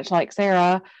 much like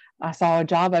Sarah, I saw a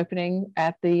job opening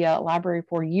at the library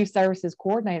for youth services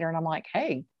coordinator. And I'm like,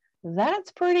 hey,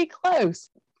 that's pretty close.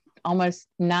 Almost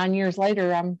 9 years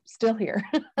later, I'm still here.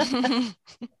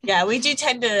 Yeah, we do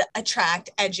tend to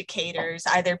attract educators,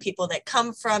 either people that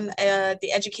come from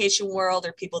the education world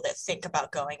or people that think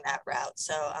about going that route.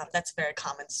 So that's a very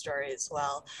common story as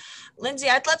well. Lindsay,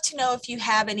 I'd love to know if you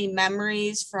have any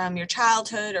memories from your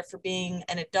childhood or for being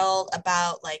an adult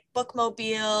about like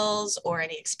bookmobiles or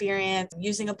any experience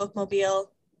using a bookmobile.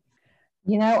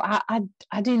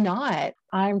 I do not.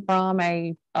 I'm from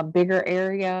a bigger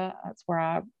area. That's where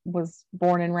I was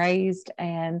born and raised.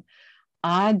 And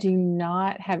I do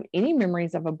not have any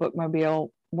memories of a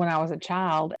bookmobile when I was a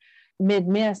child.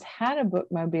 Mid-Miss had a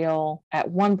bookmobile at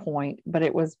one point, but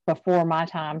it was before my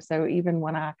time. So even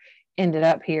when I ended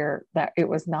up here, that it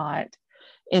was not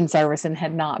in service and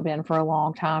had not been for a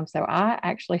long time. So I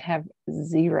actually have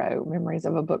zero memories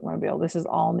of a bookmobile. This is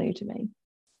all new to me.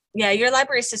 Yeah, your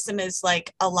library system is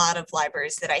like a lot of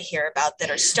libraries that I hear about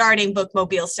that are starting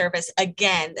bookmobile service.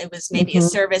 Again, it was maybe a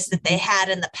service that they had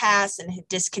in the past and had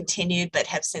discontinued, but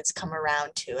have since come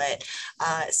around to it.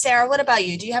 Sarah, what about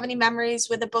you? Do you have any memories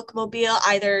with a bookmobile,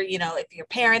 either, if your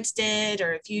parents did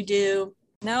or if you do?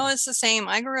 No, it's the same.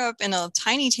 I grew up in a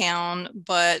tiny town,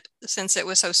 but since it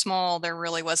was so small, there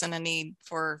really wasn't a need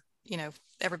for,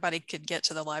 everybody could get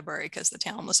to the library because the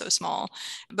town was so small.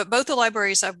 But both the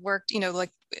libraries I've worked, like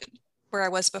where I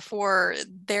was before,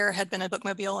 there had been a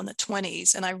bookmobile in the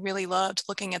 1920s. And I really loved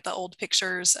looking at the old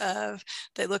pictures of,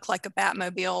 they looked like a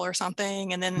Batmobile or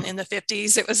something. And then in the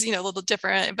 1950s, it was, a little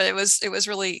different, but it was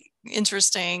really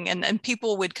interesting. And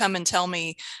people would come and tell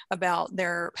me about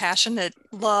their passionate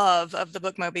love of the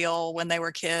bookmobile when they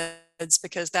were kids,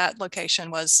 because that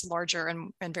location was larger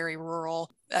and very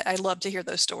rural. I love to hear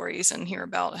those stories and hear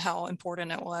about how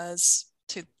important it was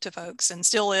to folks, and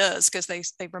still is, because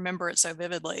they remember it so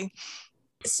vividly.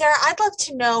 Sarah, I'd love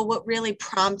to know what really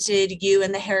prompted you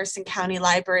and the Harrison County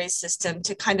Library System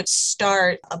to kind of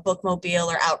start a bookmobile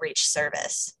or outreach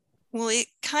service. Well, it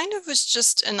kind of was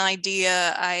just an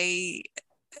idea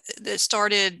that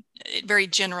started very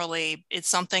generally. It's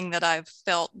something that I've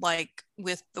felt like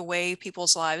with the way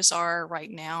people's lives are right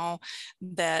now,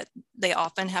 that they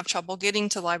often have trouble getting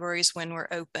to libraries when we're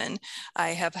open. I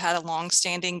have had a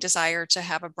long-standing desire to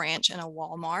have a branch in a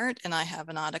Walmart, and I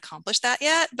have not accomplished that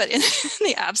yet. But in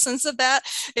the absence of that,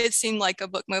 it seemed like a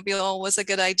bookmobile was a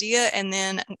good idea. And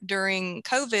then during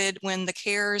COVID, when the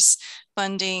CARES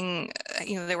funding,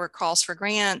 there were calls for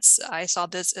grants, I saw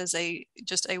this as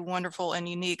just a wonderful and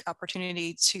unique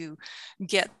opportunity to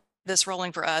get this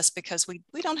rolling for us, because we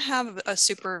don't have a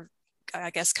super I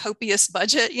guess, copious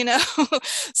budget,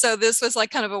 So this was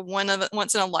like kind of a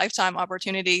once in a lifetime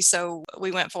opportunity. So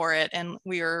we went for it, and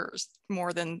we are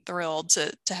more than thrilled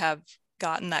to have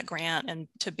gotten that grant and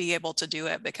to be able to do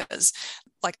it, because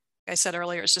like I said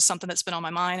earlier, it's just something that's been on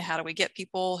my mind. How do we get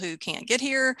people who can't get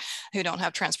here, who don't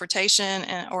have transportation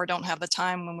or don't have the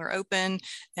time when we're open?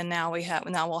 And now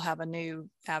we'll have a new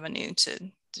avenue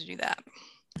to do that.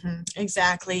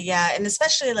 Exactly. Yeah. And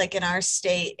especially like in our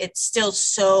state, it's still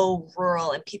so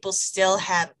rural and people still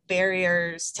have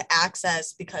barriers to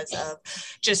access because of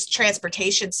just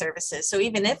transportation services. So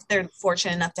even if they're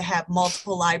fortunate enough to have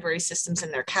multiple library systems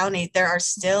in their county, there are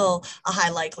still a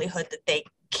high likelihood that they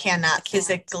cannot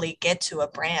physically get to a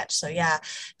branch. So yeah,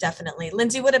 definitely.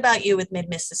 Lindsay, what about you with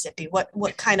Mid-Mississippi?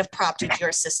 What kind of prompted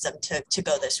your system to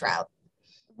go this route?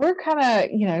 We're kind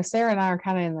of, Sarah and I are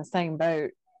kind of in the same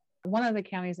boat. One of the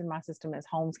counties in my system is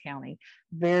Holmes County,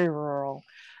 very rural,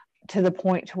 to the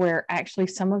point to where actually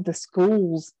some of the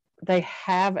schools, they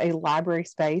have a library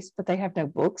space, but they have no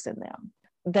books in them.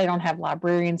 They don't have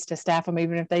librarians to staff them,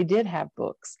 even if they did have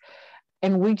books.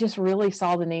 And we just really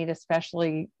saw the need,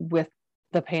 especially with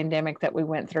the pandemic that we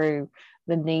went through,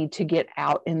 the need to get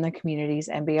out in the communities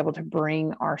and be able to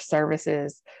bring our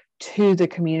services to the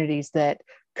communities that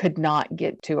could not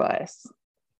get to us.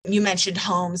 You mentioned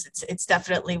Holmes. It's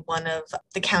definitely one of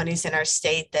the counties in our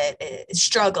state that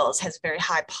struggles, has very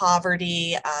high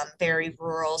poverty, very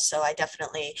rural. So I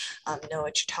definitely know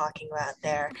what you're talking about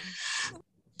there.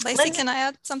 Lacey, can I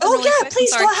add something? Oh, yeah, quick?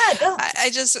 Please go ahead.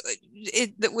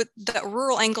 Go. With the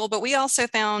rural angle, but we also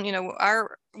found,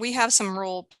 we have some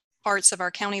rural parts of our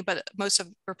county, but most of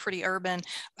are pretty urban.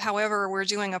 However, we're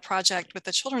doing a project with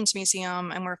the Children's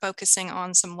Museum, and we're focusing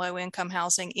on some low-income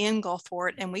housing in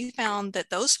Gulfport, and we found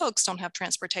that those folks don't have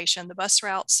transportation. The bus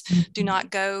routes do not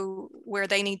go where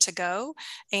they need to go,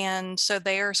 and so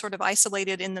they are sort of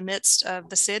isolated in the midst of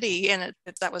the city, and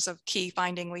that was a key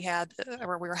finding we had,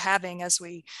 or we were having as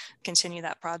we continue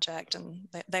that project, and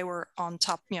they were on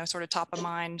top, sort of top of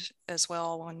mind as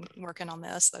well when working on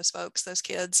this, those folks, those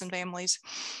kids and families.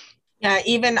 Yeah,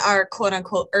 even our quote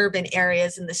unquote urban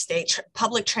areas in the state,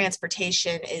 public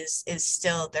transportation is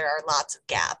still, there are lots of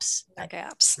gaps.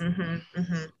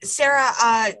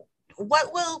 Sarah,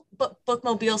 what will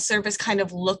Bookmobile service kind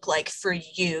of look like for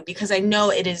you? Because I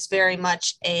know it is very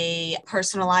much a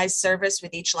personalized service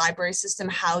with each library system,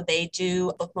 how they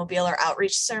do Bookmobile or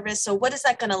outreach service. So what is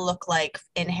that going to look like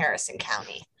in Harrison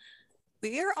County?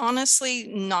 We are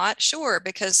honestly not sure,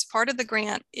 because part of the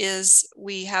grant is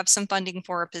we have some funding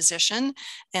for a position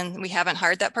and we haven't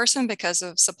hired that person because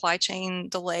of supply chain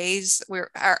delays.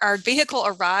 Our vehicle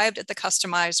arrived at the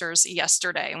customizers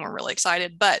yesterday and we're really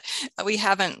excited, but we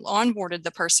haven't onboarded the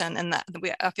person, and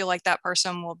I feel like that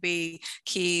person will be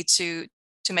key to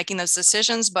making those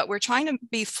decisions. But we're trying to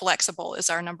be flexible is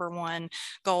our number one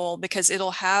goal, because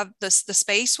it'll have the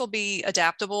space will be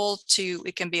adaptable to,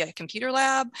 it can be a computer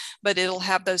lab, but it'll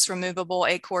have those removable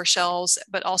A-core shelves,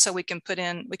 but also we can put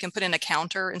in a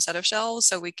counter instead of shelves,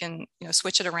 so we can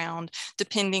switch it around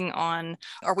depending on,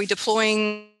 are we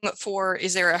deploying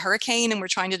is there a hurricane and we're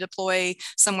trying to deploy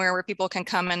somewhere where people can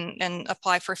come and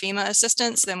apply for FEMA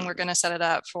assistance, then we're going to set it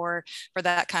up for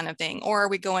that kind of thing. Or are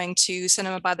we going to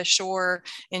Cinema by the Shore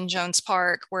in Jones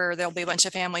Park, where there'll be a bunch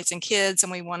of families and kids,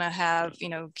 and we want to have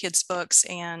kids books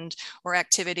or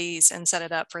activities and set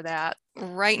it up for that.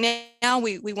 Right now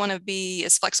we want to be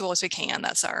as flexible as we can.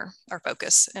 That's our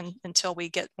focus, and until we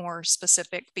get more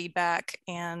specific feedback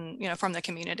and from the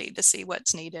community to see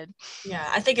what's needed. Yeah,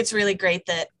 I think it's really great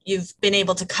that you've been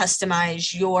able to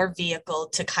customize your vehicle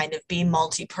to kind of be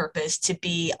multi-purpose, to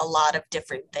be a lot of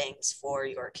different things for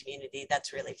your community.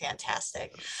 That's really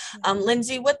fantastic.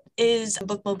 Lindsay, what is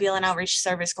Bookmobile and Outreach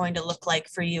Service going to look like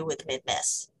for you with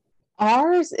Mid-Miss?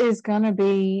 Ours is going to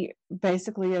be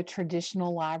basically a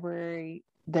traditional library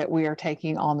that we are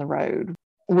taking on the road.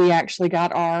 We actually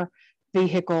got our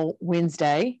vehicle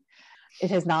Wednesday.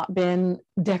 It has not been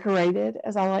decorated,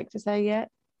 as I like to say, yet.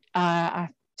 I've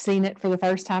seen it for the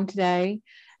first time today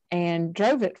and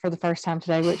drove it for the first time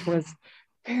today, which was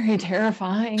very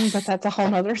terrifying, but that's a whole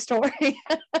nother story.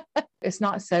 It's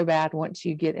not so bad once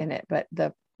you get in it, but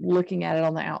looking at it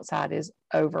on the outside is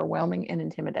overwhelming and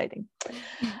intimidating.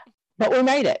 But we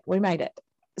made it.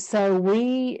 So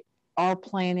we are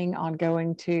planning on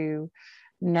going to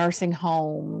nursing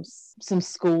homes, some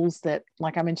schools that,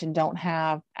 like I mentioned, don't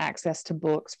have access to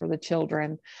books for the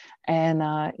children, and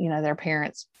their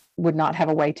parents would not have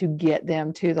a way to get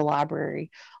them to the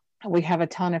library. We have a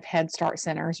ton of Head Start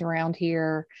centers around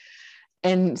here,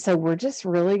 and so we're just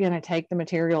really going to take the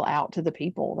material out to the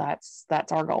people.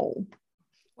 That's our goal.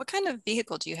 What kind of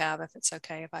vehicle do you have, if it's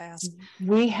okay if I ask?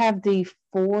 We have the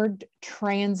Ford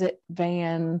Transit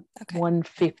van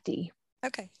 150.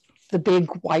 Okay. The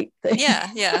big white thing. Yeah.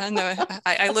 I know.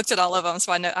 I looked at all of them,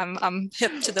 so I know I'm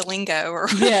hip to the lingo. Or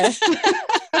yes.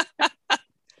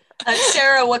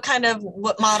 Sarah,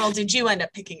 what model did you end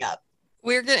up picking up?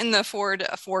 We're getting the Ford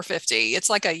 450. It's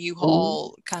like a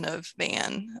U-Haul kind of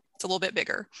van. It's a little bit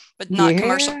bigger, but not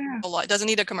commercial. It doesn't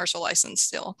need a commercial license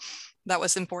still. That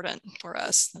was important for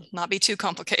us, not be too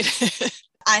complicated.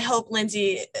 I hope,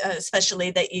 Lindsay, especially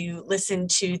that you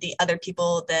listened to the other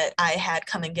people that I had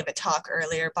come and give a talk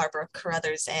earlier, Barbara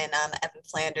Carruthers and Evan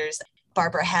Flanders.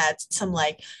 Barbara had some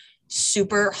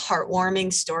super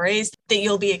heartwarming stories that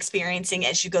you'll be experiencing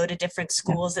as you go to different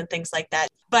schools and things like that.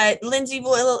 But Lindsay,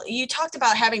 you talked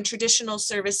about having traditional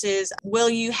services. Will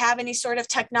you have any sort of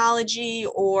technology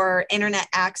or internet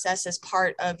access as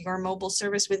part of your mobile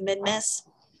service with Mid-Miss?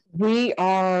 We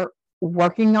are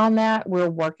working on that. We're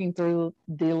working through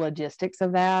the logistics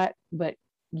of that. But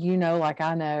like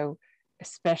I know,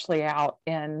 especially out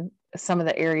in some of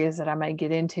the areas that I may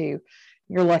get into,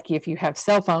 you're lucky if you have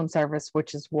cell phone service,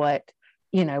 which is what,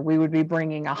 we would be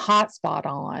bringing a hotspot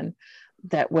on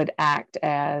that would act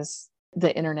as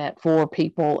the internet for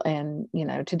people and,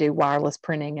 to do wireless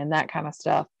printing and that kind of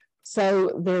stuff.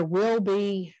 So there will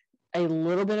be a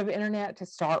little bit of internet to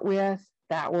start with.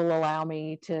 That will allow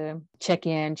me to check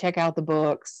out the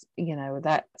books,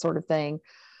 that sort of thing.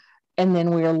 And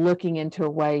then we are looking into a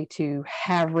way to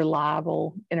have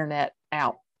reliable internet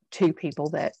out to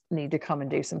people that need to come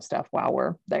and do some stuff while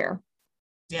we're there.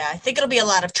 Yeah, I think it'll be a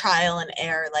lot of trial and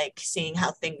error, seeing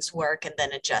how things work and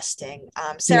then adjusting.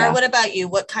 Sarah, What about you?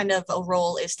 What kind of a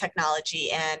role is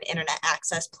technology and internet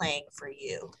access playing for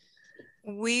you?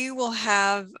 We will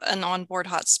have an onboard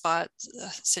hotspot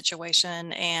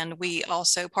situation, and we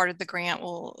also, part of the grant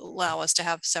will allow us to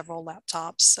have several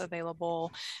laptops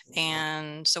available,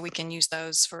 and so we can use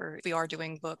those for if we are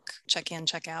doing book check-in,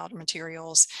 check-out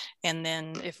materials, and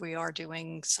then if we are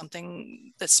doing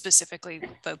something that's specifically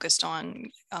focused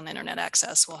on internet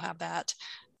access, we'll have that.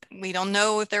 We don't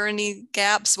know if there are any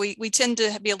gaps. We tend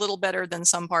to be a little better than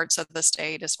some parts of the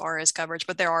state as far as coverage,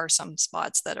 but there are some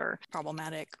spots that are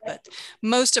problematic. But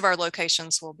most of our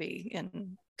locations will be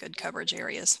in good coverage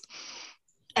areas.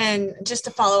 And just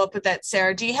to follow up with that,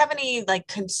 Sarah, do you have any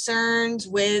concerns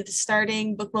with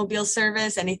starting bookmobile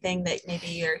service? Anything that maybe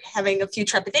you're having a few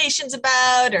trepidations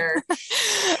about, or?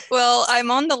 Well,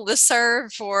 I'm on the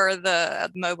listserv for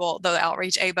the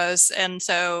outreach ABOS. And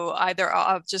so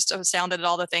I've just astounded at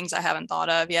all the things I haven't thought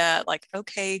of yet.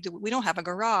 We don't have a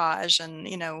garage, and,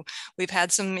 we've had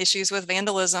some issues with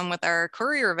vandalism with our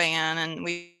courier van, and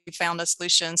we found a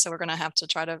solution. So we're going to have to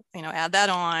try to, add that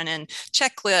on, and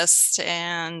checklists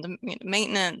and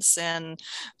maintenance, and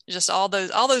just all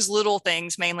those little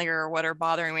things mainly are what are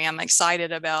bothering me. I'm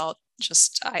excited about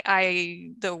just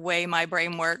the way my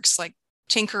brain works,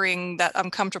 tinkering, that I'm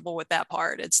comfortable with that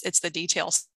part. It's the detail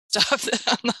stuff that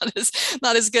I'm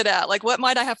not as good at. What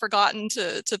might I have forgotten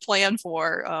to plan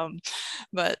for?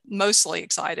 But mostly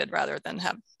excited rather than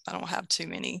I don't have too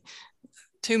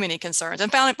many concerns,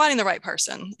 and finding the right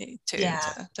person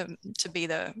to be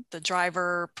the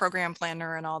driver, program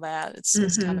planner, and all that.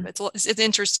 It's kind of it's an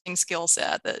interesting skill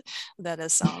set that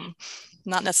is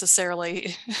not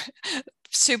necessarily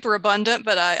super abundant,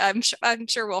 but I'm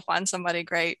sure we'll find somebody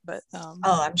great. But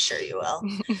I'm sure you will.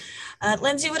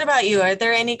 Lindsay, what about you? Are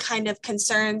there any kind of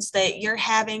concerns that you're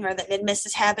having or that Mid-Miss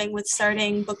is having with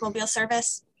starting bookmobile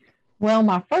service? Well,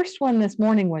 my first one this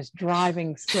morning was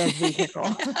driving said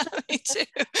vehicle. Me too.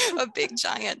 A big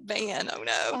giant van. Oh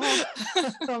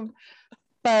no.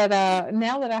 But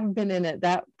now that I've been in it,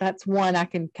 that's one I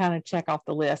can kind of check off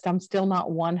the list. I'm still not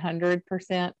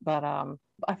 100%, but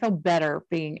I feel better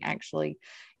being actually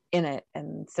in it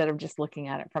instead of just looking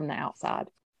at it from the outside.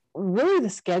 Really, the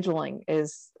scheduling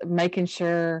is making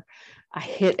sure I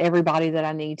hit everybody that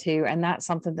I need to. And that's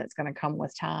something that's going to come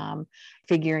with time,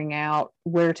 figuring out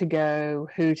where to go,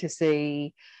 who to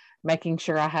see, making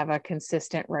sure I have a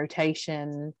consistent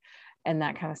rotation and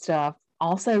that kind of stuff.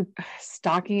 Also,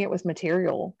 stocking it with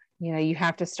material. You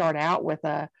have to start out with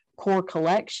a core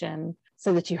collection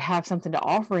so that you have something to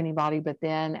offer anybody. But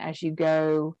then as you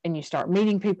go and you start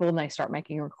meeting people and they start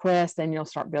making requests, then you'll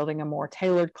start building a more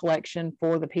tailored collection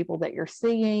for the people that you're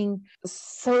seeing.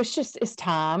 So it's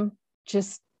time,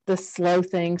 just the slow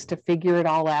things to figure it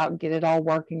all out and get it all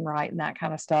working right and that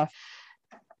kind of stuff.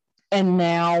 And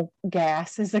now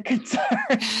gas is a concern.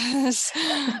 Yes.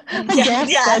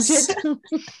 Budget.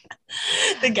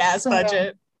 The gas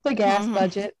budget. The gas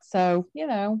budget. So,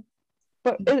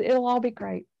 but it'll all be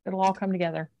great. It'll all come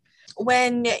together.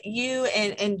 when you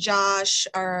and Josh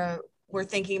were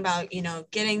thinking about,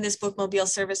 getting this bookmobile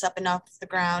service up and off the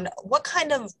ground, what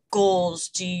kind of goals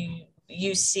do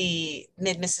you see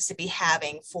Mid-Mississippi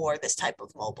having for this type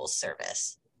of mobile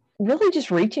service? Really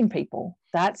just reaching people.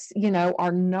 That's,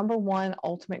 our number one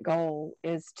ultimate goal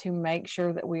is to make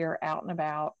sure that we are out and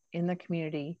about in the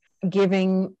community,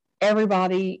 giving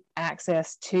everybody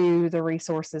access to the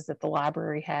resources that the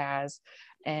library has,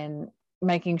 and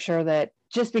making sure that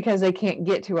just because they can't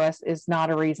get to us is not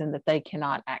a reason that they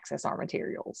cannot access our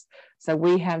materials. So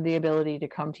we have the ability to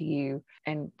come to you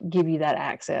and give you that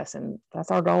access, and that's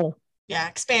our goal. Yeah,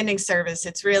 expanding service,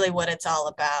 it's really what it's all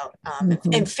about.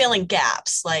 And filling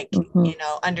gaps, like,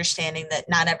 understanding that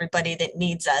not everybody that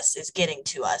needs us is getting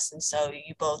to us. And so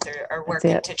you both are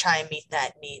working to try and meet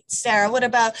that need. Sarah, what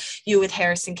about you with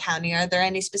Harrison County? Are there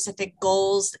any specific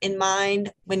goals in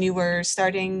mind when you were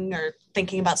starting or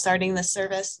thinking about starting this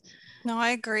service? No,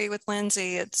 I agree with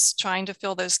Lindsay. It's trying to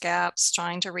fill those gaps,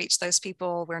 trying to reach those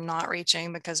people we're not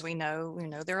reaching, because we know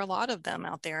there are a lot of them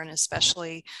out there, and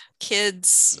especially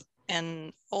kids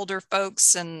and older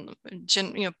folks and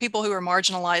people who are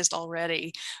marginalized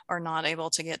already are not able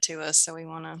to get to us. So we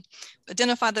want to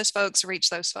identify those folks, reach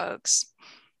those folks.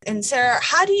 And Sarah,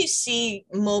 how do you see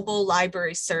mobile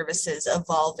library services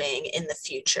evolving in the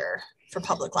future for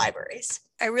public libraries?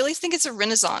 I really think it's a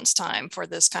renaissance time for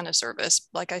this kind of service.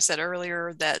 Like I said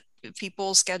earlier, that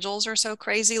people's schedules are so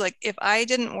crazy. Like if I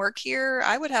didn't work here,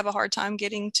 I would have a hard time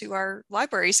getting to our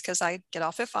libraries because I get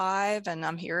off at 5 and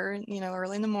I'm here,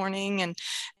 early in the morning.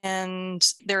 And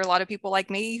there are a lot of people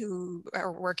like me who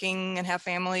are working and have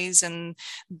families, and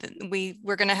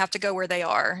we're going to have to go where they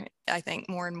are, I think,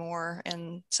 more and more.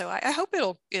 And so I hope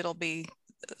it'll be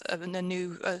a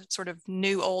new sort of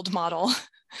new old model.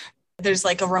 There's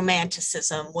like a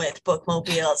romanticism with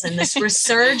bookmobiles and this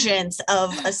resurgence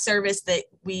of a service that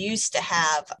we used to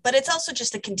have, but it's also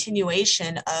just a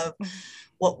continuation of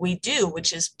what we do,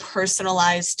 which is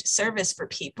personalized service for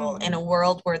people in a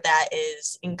world where that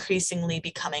is increasingly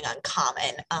becoming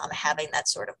uncommon, having that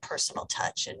sort of personal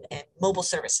touch, and mobile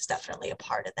service is definitely a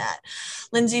part of that.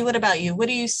 Lindsay, what about you? What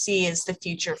do you see as the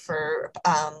future for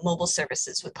mobile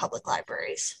services with public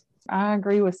libraries? I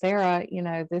agree with Sarah.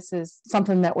 This is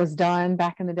something that was done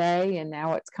back in the day, and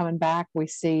now it's coming back. We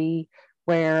see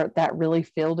where that really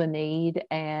filled a need,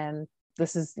 and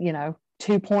this is,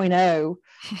 2.0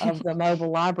 of the mobile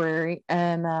library.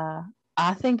 And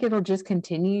I think it'll just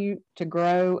continue to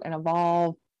grow and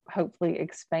evolve, hopefully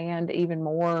expand even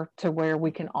more to where we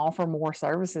can offer more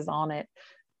services on it,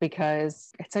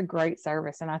 because it's a great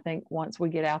service. And I think once we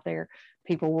get out there,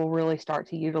 people will really start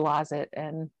to utilize it,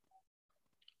 and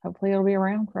hopefully it'll be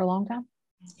around for a long time.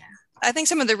 Yeah. I think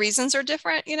some of the reasons are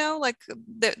different, like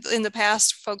in the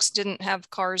past, folks didn't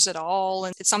have cars at all.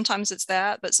 And sometimes it's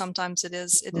that, but sometimes it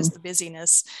is the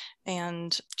busyness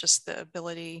and just the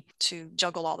ability to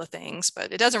juggle all the things.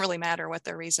 But it doesn't really matter what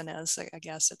their reason is. I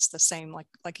guess it's the same,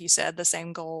 like you said, the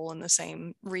same goal and the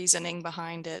same reasoning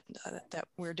behind it, that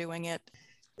we're doing it.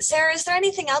 Sarah, is there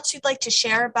anything else you'd like to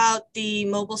share about the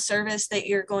mobile service that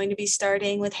you're going to be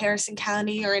starting with Harrison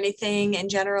County, or anything in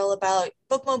general about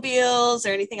bookmobiles, or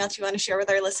anything else you want to share with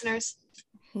our listeners?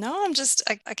 No,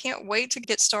 I can't wait to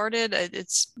get started.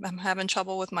 I'm having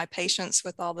trouble with my patience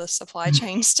with all the supply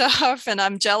chain stuff, and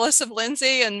I'm jealous of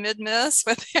Lindsay and Mid-Miss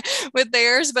with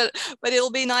theirs, but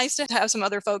it'll be nice to have some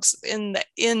other folks in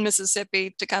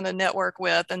Mississippi to kind of network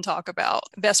with and talk about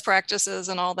best practices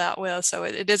and all that with. So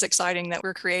it is exciting that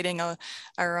we're creating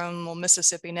our own little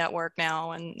Mississippi network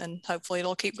now, and hopefully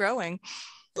it'll keep growing.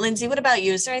 Lindsay, what about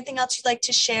you? Is there anything else you'd like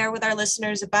to share with our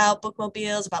listeners about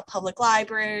bookmobiles, about public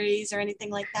libraries, or anything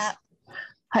like that?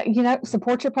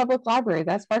 Support your public library.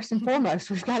 That's first and foremost.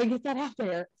 We've got to get that out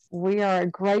there. We are a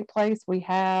great place. We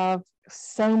have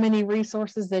so many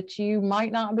resources that you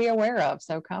might not be aware of.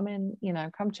 So come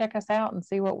check us out and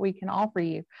see what we can offer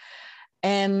you.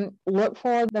 And look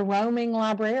for the roaming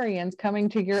librarians coming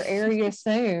to your area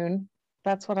soon.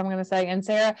 That's what I'm going to say. And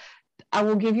Sarah, I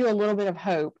will give you a little bit of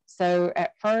hope. So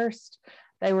at first,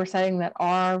 they were saying that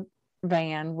our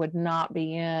van would not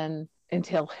be in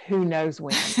until who knows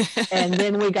when. And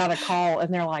then we got a call,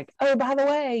 and they're like, "Oh, by the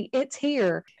way, it's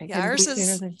here." Yeah, ours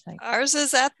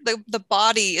is at the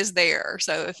body is there.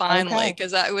 So finally,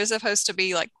 because it was supposed to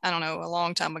be a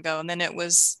long time ago, and then it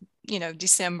was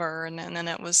December, and then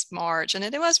it was March, and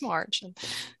it was March. And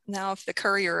now if the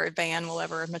courier van will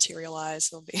ever materialize,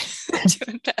 we'll be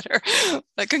doing better.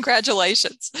 But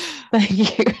congratulations. Thank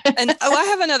you. And I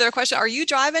have another question. Are you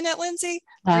driving it, Lindsay?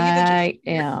 I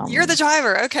am. You're the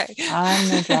driver. Okay. I'm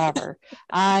the driver.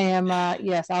 I am.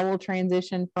 Yes, I will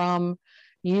transition from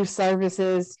youth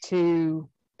services to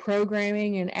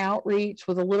programming and outreach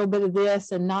with a little bit of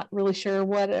this and not really sure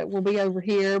what it will be over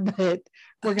here, but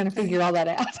we're going to figure all that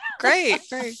out. Great.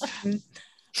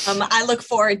 I look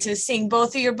forward to seeing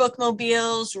both of your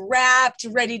bookmobiles wrapped,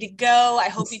 ready to go. I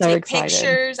hope you take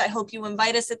pictures. I hope you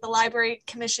invite us at the Library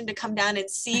Commission to come down and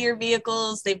see your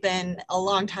vehicles. They've been a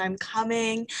long time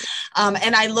coming.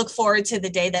 And I look forward to the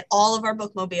day that all of our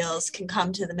bookmobiles can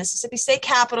come to the Mississippi State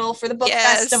Capitol for the book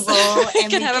festival.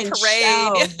 And can have a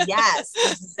parade. Show. Yes,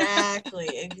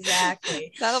 exactly.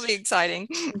 That'll be exciting.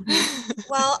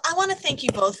 Well, I want to thank you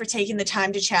both for taking the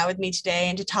time to chat with me today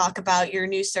and to talk about your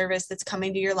new service that's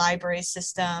coming to your library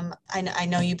system. I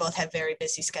know you both have very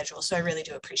busy schedules, so I really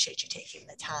do appreciate you taking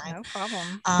the time. No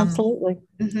problem. Absolutely.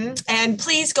 And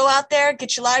please go out there,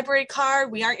 get your library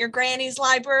card. We aren't your granny's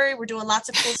library. We're doing lots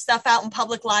of cool stuff out in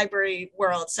public library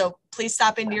world. So please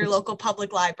stop into your local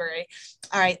public library.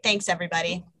 All right. Thanks,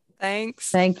 everybody. Thanks.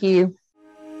 Thank you.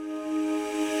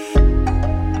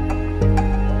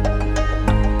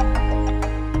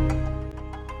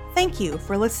 Thank you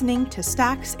for listening to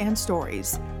Stacks and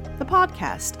Stories, the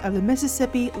podcast of the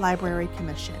Mississippi Library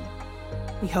Commission.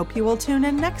 We hope you will tune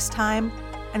in next time,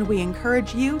 and we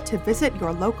encourage you to visit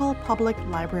your local public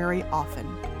library often.